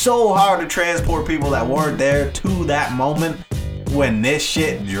 it's so hard to transport people that weren't there to that moment when this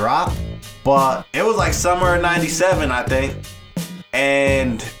shit dropped. But it was summer of 97, I think.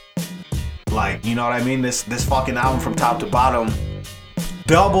 And you know what I mean? This fucking album from top to bottom.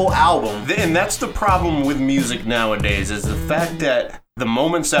 Double album. And that's the problem with music nowadays, is the fact that the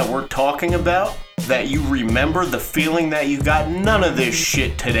moments that we're talking about, that you remember the feeling that you got, none of this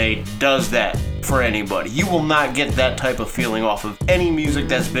shit today does that for anybody. You will not get that type of feeling off of any music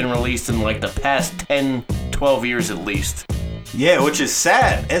that's been released in the past 10, 12 years at least. Yeah, which is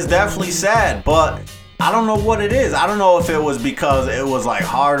sad. It's definitely sad, but I don't know what it is. I don't know if it was because it was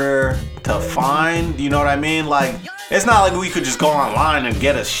harder to find, you know what I mean? It's not like we could just go online and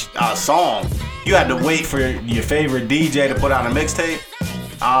get a song. You had to wait for your favorite DJ to put out a mixtape.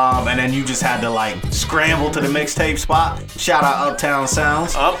 And then you just had to scramble to the mixtape spot. Shout out Uptown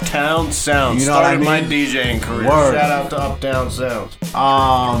Sounds. Uptown Sounds. You know Started what I mean? my DJing career. Word. Shout out to Uptown Sounds.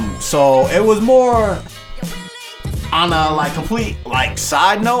 So it was more on a complete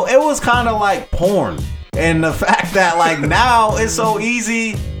side note. It was kind of like porn. And the fact that now it's so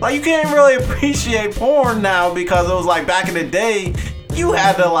easy, you can't really appreciate porn now because it was back in the day, you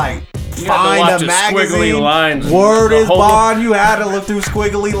had to find a magazine. Lines. Word is bond. You had to look through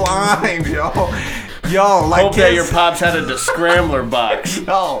squiggly lines, yo. Hope that your pops had a scrambler box.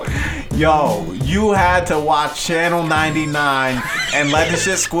 Yo, Yo, you had to watch Channel 99 and let the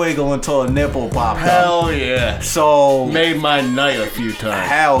shit squiggle until a nipple popped up. Hell yeah. So made my night a few times.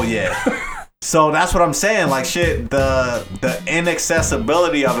 Hell yeah. So that's what I'm saying. Like shit, the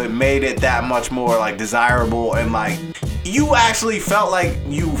inaccessibility of it made it that much more like desirable, and like you actually felt like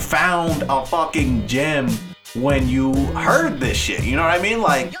you found a fucking gem when you heard this shit. You know what I mean?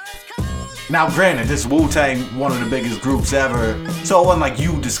 Like, now granted, this Wu-Tang, one of the biggest groups ever, so it wasn't like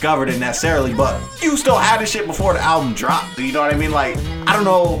you discovered it necessarily, but you still had this shit before the album dropped. You know what I mean? Like, I don't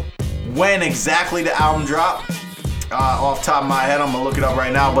know when exactly the album dropped. Off the top of my head, I'm gonna look it up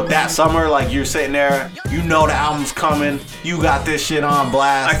right now. But that summer, like, you're sitting there, you know the album's coming, you got this shit on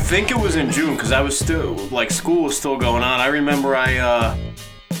blast. I think it was in June, because I was still, like, school was still going on. I remember I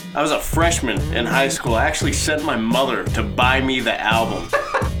was a freshman in high school. I actually sent my mother to buy me the album.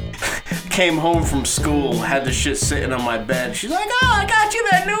 Came home from school, had the shit sitting on my bed. She's like, oh, I got you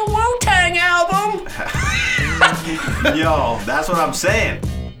that new Wu-Tang album. Yo, that's what I'm saying.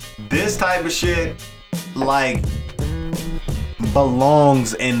 This type of shit, like,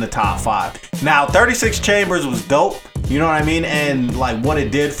 belongs in the top 5. Now, 36 Chambers was dope, you know what I mean? And like what it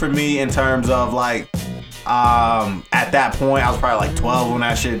did for me in terms of like, at that point, I was probably like 12 when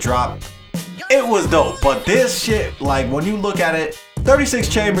that shit dropped. It was dope, but this shit, like when you look at it, 36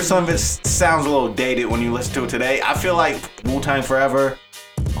 Chambers, some of it sounds a little dated when you listen to it today. I feel like Wu-Tang Forever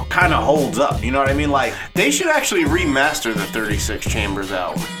kind of holds up, you know what I mean? Like, they should actually remaster the 36 Chambers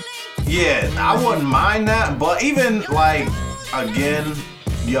album. Yeah, I wouldn't mind that, but even like, again,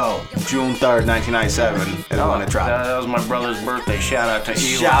 yo, June 3rd, 1997 is when it dropped. That was my brother's birthday. Shout out to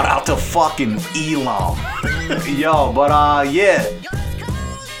Elon. Shout out to fucking Elon. Yo, but yeah.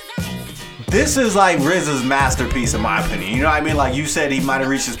 This is like RZA's masterpiece in my opinion. You know what I mean? Like you said, he might have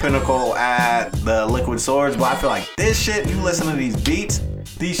reached his pinnacle at the Liquid Swords, but I feel like this shit, you listen to these beats,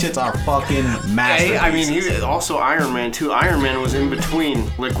 these shits are fucking masterpieces. Hey, I mean, he also Iron Man too. Iron Man was in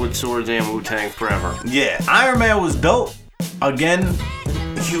between Liquid Swords and Wu-Tang Forever. Yeah, Iron Man was dope. Again,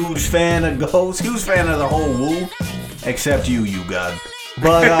 huge fan of Ghost, huge fan of the whole Wu, except you God.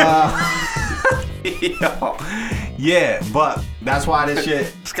 But yo, yeah, but that's why this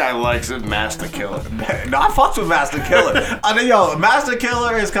shit. This guy likes it, Master Killer. No, I fucks with Master Killer. I mean, yo, Master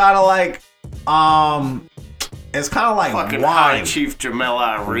Killer is kind of like, it's kind of like fucking wine. High Chief Jamel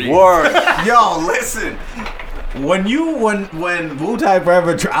Ari. Word. Yo, listen. When Wu-Tang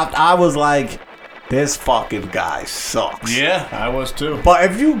Forever dropped, I was like, this fucking guy sucks. Yeah, I was too.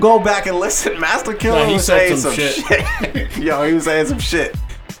 But if you go back and listen, Master Killer he was said saying some some shit. shit. Yo, he was saying some shit.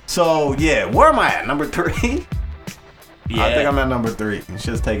 So, yeah, where am I at? Number 3? Yeah. I think I'm at number 3. It's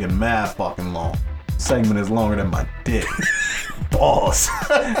just taking mad fucking long. Segment is longer than my dick. Balls.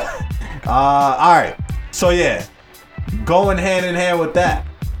 Alright. So, yeah. Going hand in hand with that.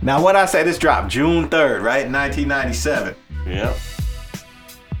 Now, what I say, this dropped June 3rd, right? 1997. Yep.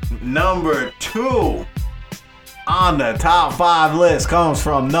 Number 2 on the top 5 list comes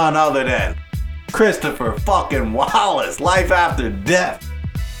from none other than Christopher fucking Wallace, Life After Death.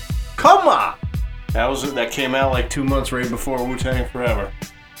 Come on. That came out like 2 months right before Wu-Tang Forever.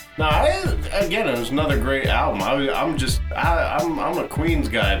 Again, it was another great album. I'm a Queens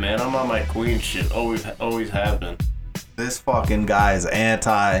guy, man. I'm on my Queens shit. Always have been. This fucking guy is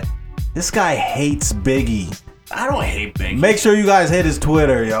this guy hates Biggie. I don't hate Biggie. Make sure you guys hit his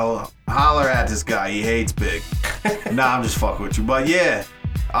Twitter, yo. Holler at this guy. He hates Big. Nah, I'm just fucking with you. But yeah,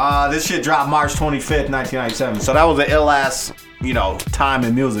 this shit dropped March 25th, 1997. So that was an ill-ass, time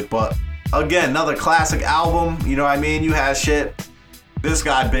in music. But again, another classic album. You know what I mean? You had shit. This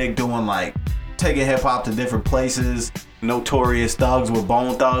guy Big doing like, taking hip-hop to different places. Notorious Thugs with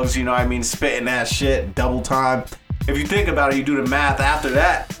Bone Thugs. You know what I mean? Spitting that shit. Double Time. If you think about it, you do the math after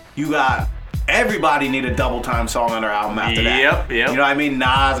that, you got... Everybody need a double time song on their album after that. Yep. You know what I mean?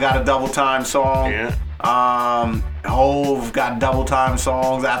 Nas got a double time song. Yeah. Hove got double time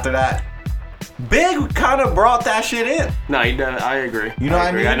songs after that. Big kind of brought that shit in. No, I agree. You know what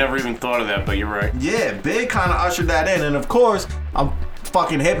I mean? I never even thought of that, but you're right. Yeah, Big kind of ushered that in. And of course, I'm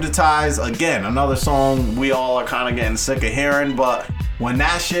fucking Hypnotized. Again, another song we all are kind of getting sick of hearing. But when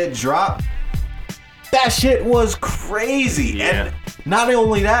that shit dropped, that shit was crazy. Yeah. And not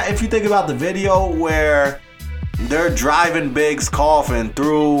only that, if you think about the video where they're driving Big's coffin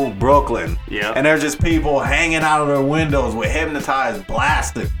through Brooklyn, and there's just people hanging out of their windows with Hypnotized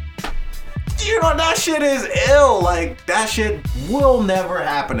blasting. You know, that shit is ill. Like, that shit will never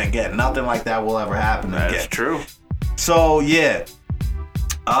happen again. Nothing like that will ever happen again. That's true. So, yeah.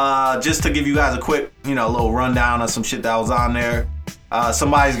 Just to give you guys a quick, little rundown of some shit that was on there.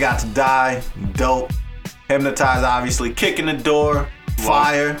 Somebody's Got to Die. Dope. Hypnotized, obviously. Kicking the Door.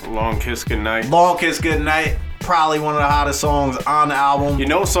 Fire. Long Kiss Goodnight. Long Kiss Goodnight. Probably one of the hottest songs on the album. You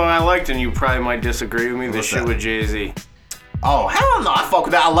know a song I liked, and you probably might disagree with me? What's This shit that? with Jay-Z. Oh, hell no. I fuck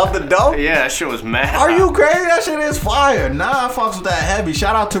with that. I love the dope. Yeah, that shit was mad. Are you crazy? That shit is fire. Nah, I fucks with that heavy.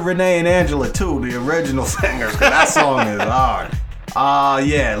 Shout out to Renee and Angela, too, the original singers. 'Cause that song is hard.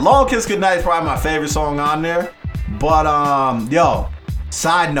 Yeah. Long Kiss Goodnight is probably my favorite song on there. But, yo,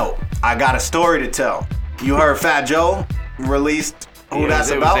 side note. I got a story to tell. You heard Fat Joe released who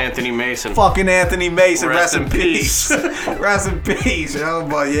that's it about? was Anthony Mason. Fucking Anthony Mason. Rest Rest in in peace. Rest in peace, yo.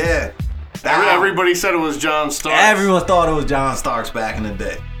 But yeah. Everybody said it was John Starks. Everyone thought it was John Starks back in the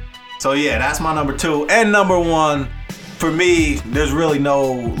day. So yeah, that's my number 2. And number 1, for me, there's really no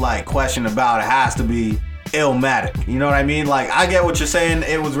like question about it. Has to be Illmatic. You know what I mean? Like, I get what you're saying.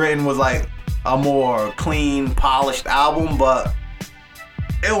 It was written was like a more clean, polished album, but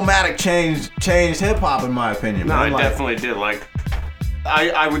Illmatic changed hip hop in my opinion. No, man. it Like, definitely did. Like,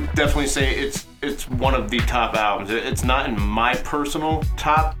 I would definitely say it's one of the top albums. It's not in my personal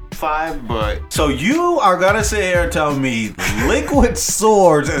top 5, but so you are gonna sit here and tell me Liquid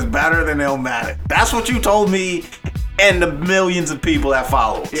Swords is better than Illmatic? That's what you told me, and the millions of people that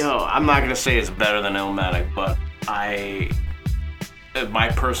follow. Yo, I'm not gonna say it's better than Illmatic, but my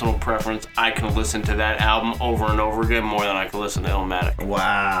personal preference, I can listen to that album over and over again more than I can listen to Illmatic.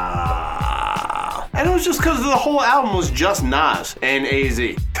 Wow. And it was just because the whole album was just Nas and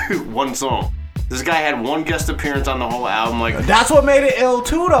AZ. One song. This guy had one guest appearance on the whole album. Like, that's what made it ill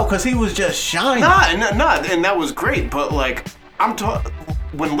too, though, because he was just shining. And that was great. But like,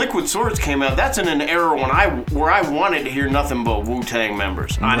 when Liquid Swords came out, that's in an era where I wanted to hear nothing but Wu-Tang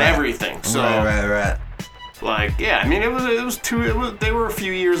members on everything. So right. Like, yeah, I mean, they were a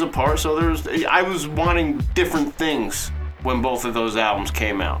few years apart, so I was wanting different things when both of those albums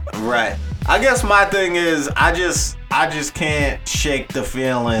came out. Right. I guess my thing is I just can't shake the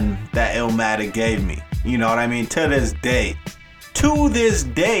feeling that Illmatic gave me. You know what I mean? To this day,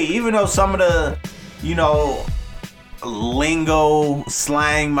 even though some of the, lingo,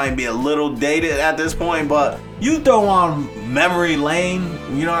 slang might be a little dated at this point, but you throw on Memory Lane,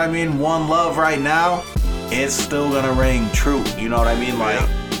 you know what I mean? One Love right now, it's still gonna ring true. You know what I mean? Like,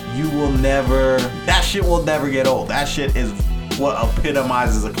 that shit will never get old. That shit is what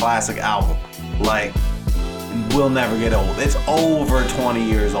epitomizes a classic album. Like, will never get old. It's over 20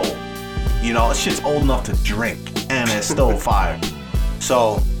 years old. This shit's old enough to drink, and it's still fire.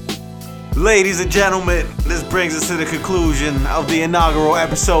 So, ladies and gentlemen, this brings us to the conclusion of the inaugural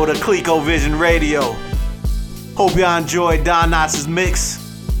episode of ColecoVision Radio. Hope y'all enjoyed Don Knotts' mix.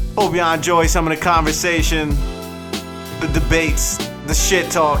 Hope y'all enjoy some of the conversation, the debates, the shit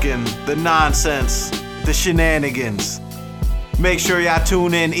talking, the nonsense, the shenanigans. Make sure y'all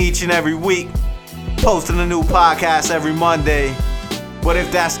tune in each and every week. Posting a new podcast every Monday. But if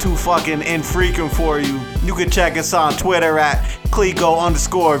that's too fucking infrequent for you, you can check us on Twitter at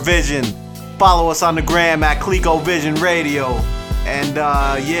Cleco_Vision. Follow us on the gram at ColecoVision Radio. And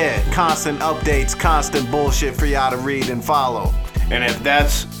constant updates, constant bullshit for y'all to read and follow. And if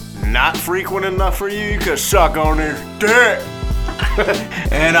that's not frequent enough for you, you can suck on his dick.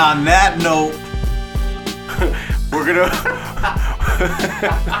 And on that note, we're gonna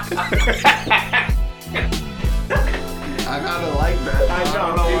I kinda like that.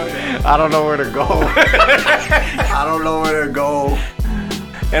 I don't know where to go. I don't know where to go.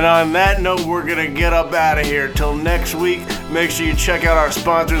 And on that note, we're gonna get up out of here. Till next week, make sure you check out our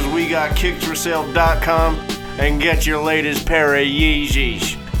sponsors. We got kicksforsale.com and get your latest pair of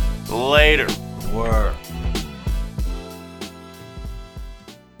Yeezys. Later. Word.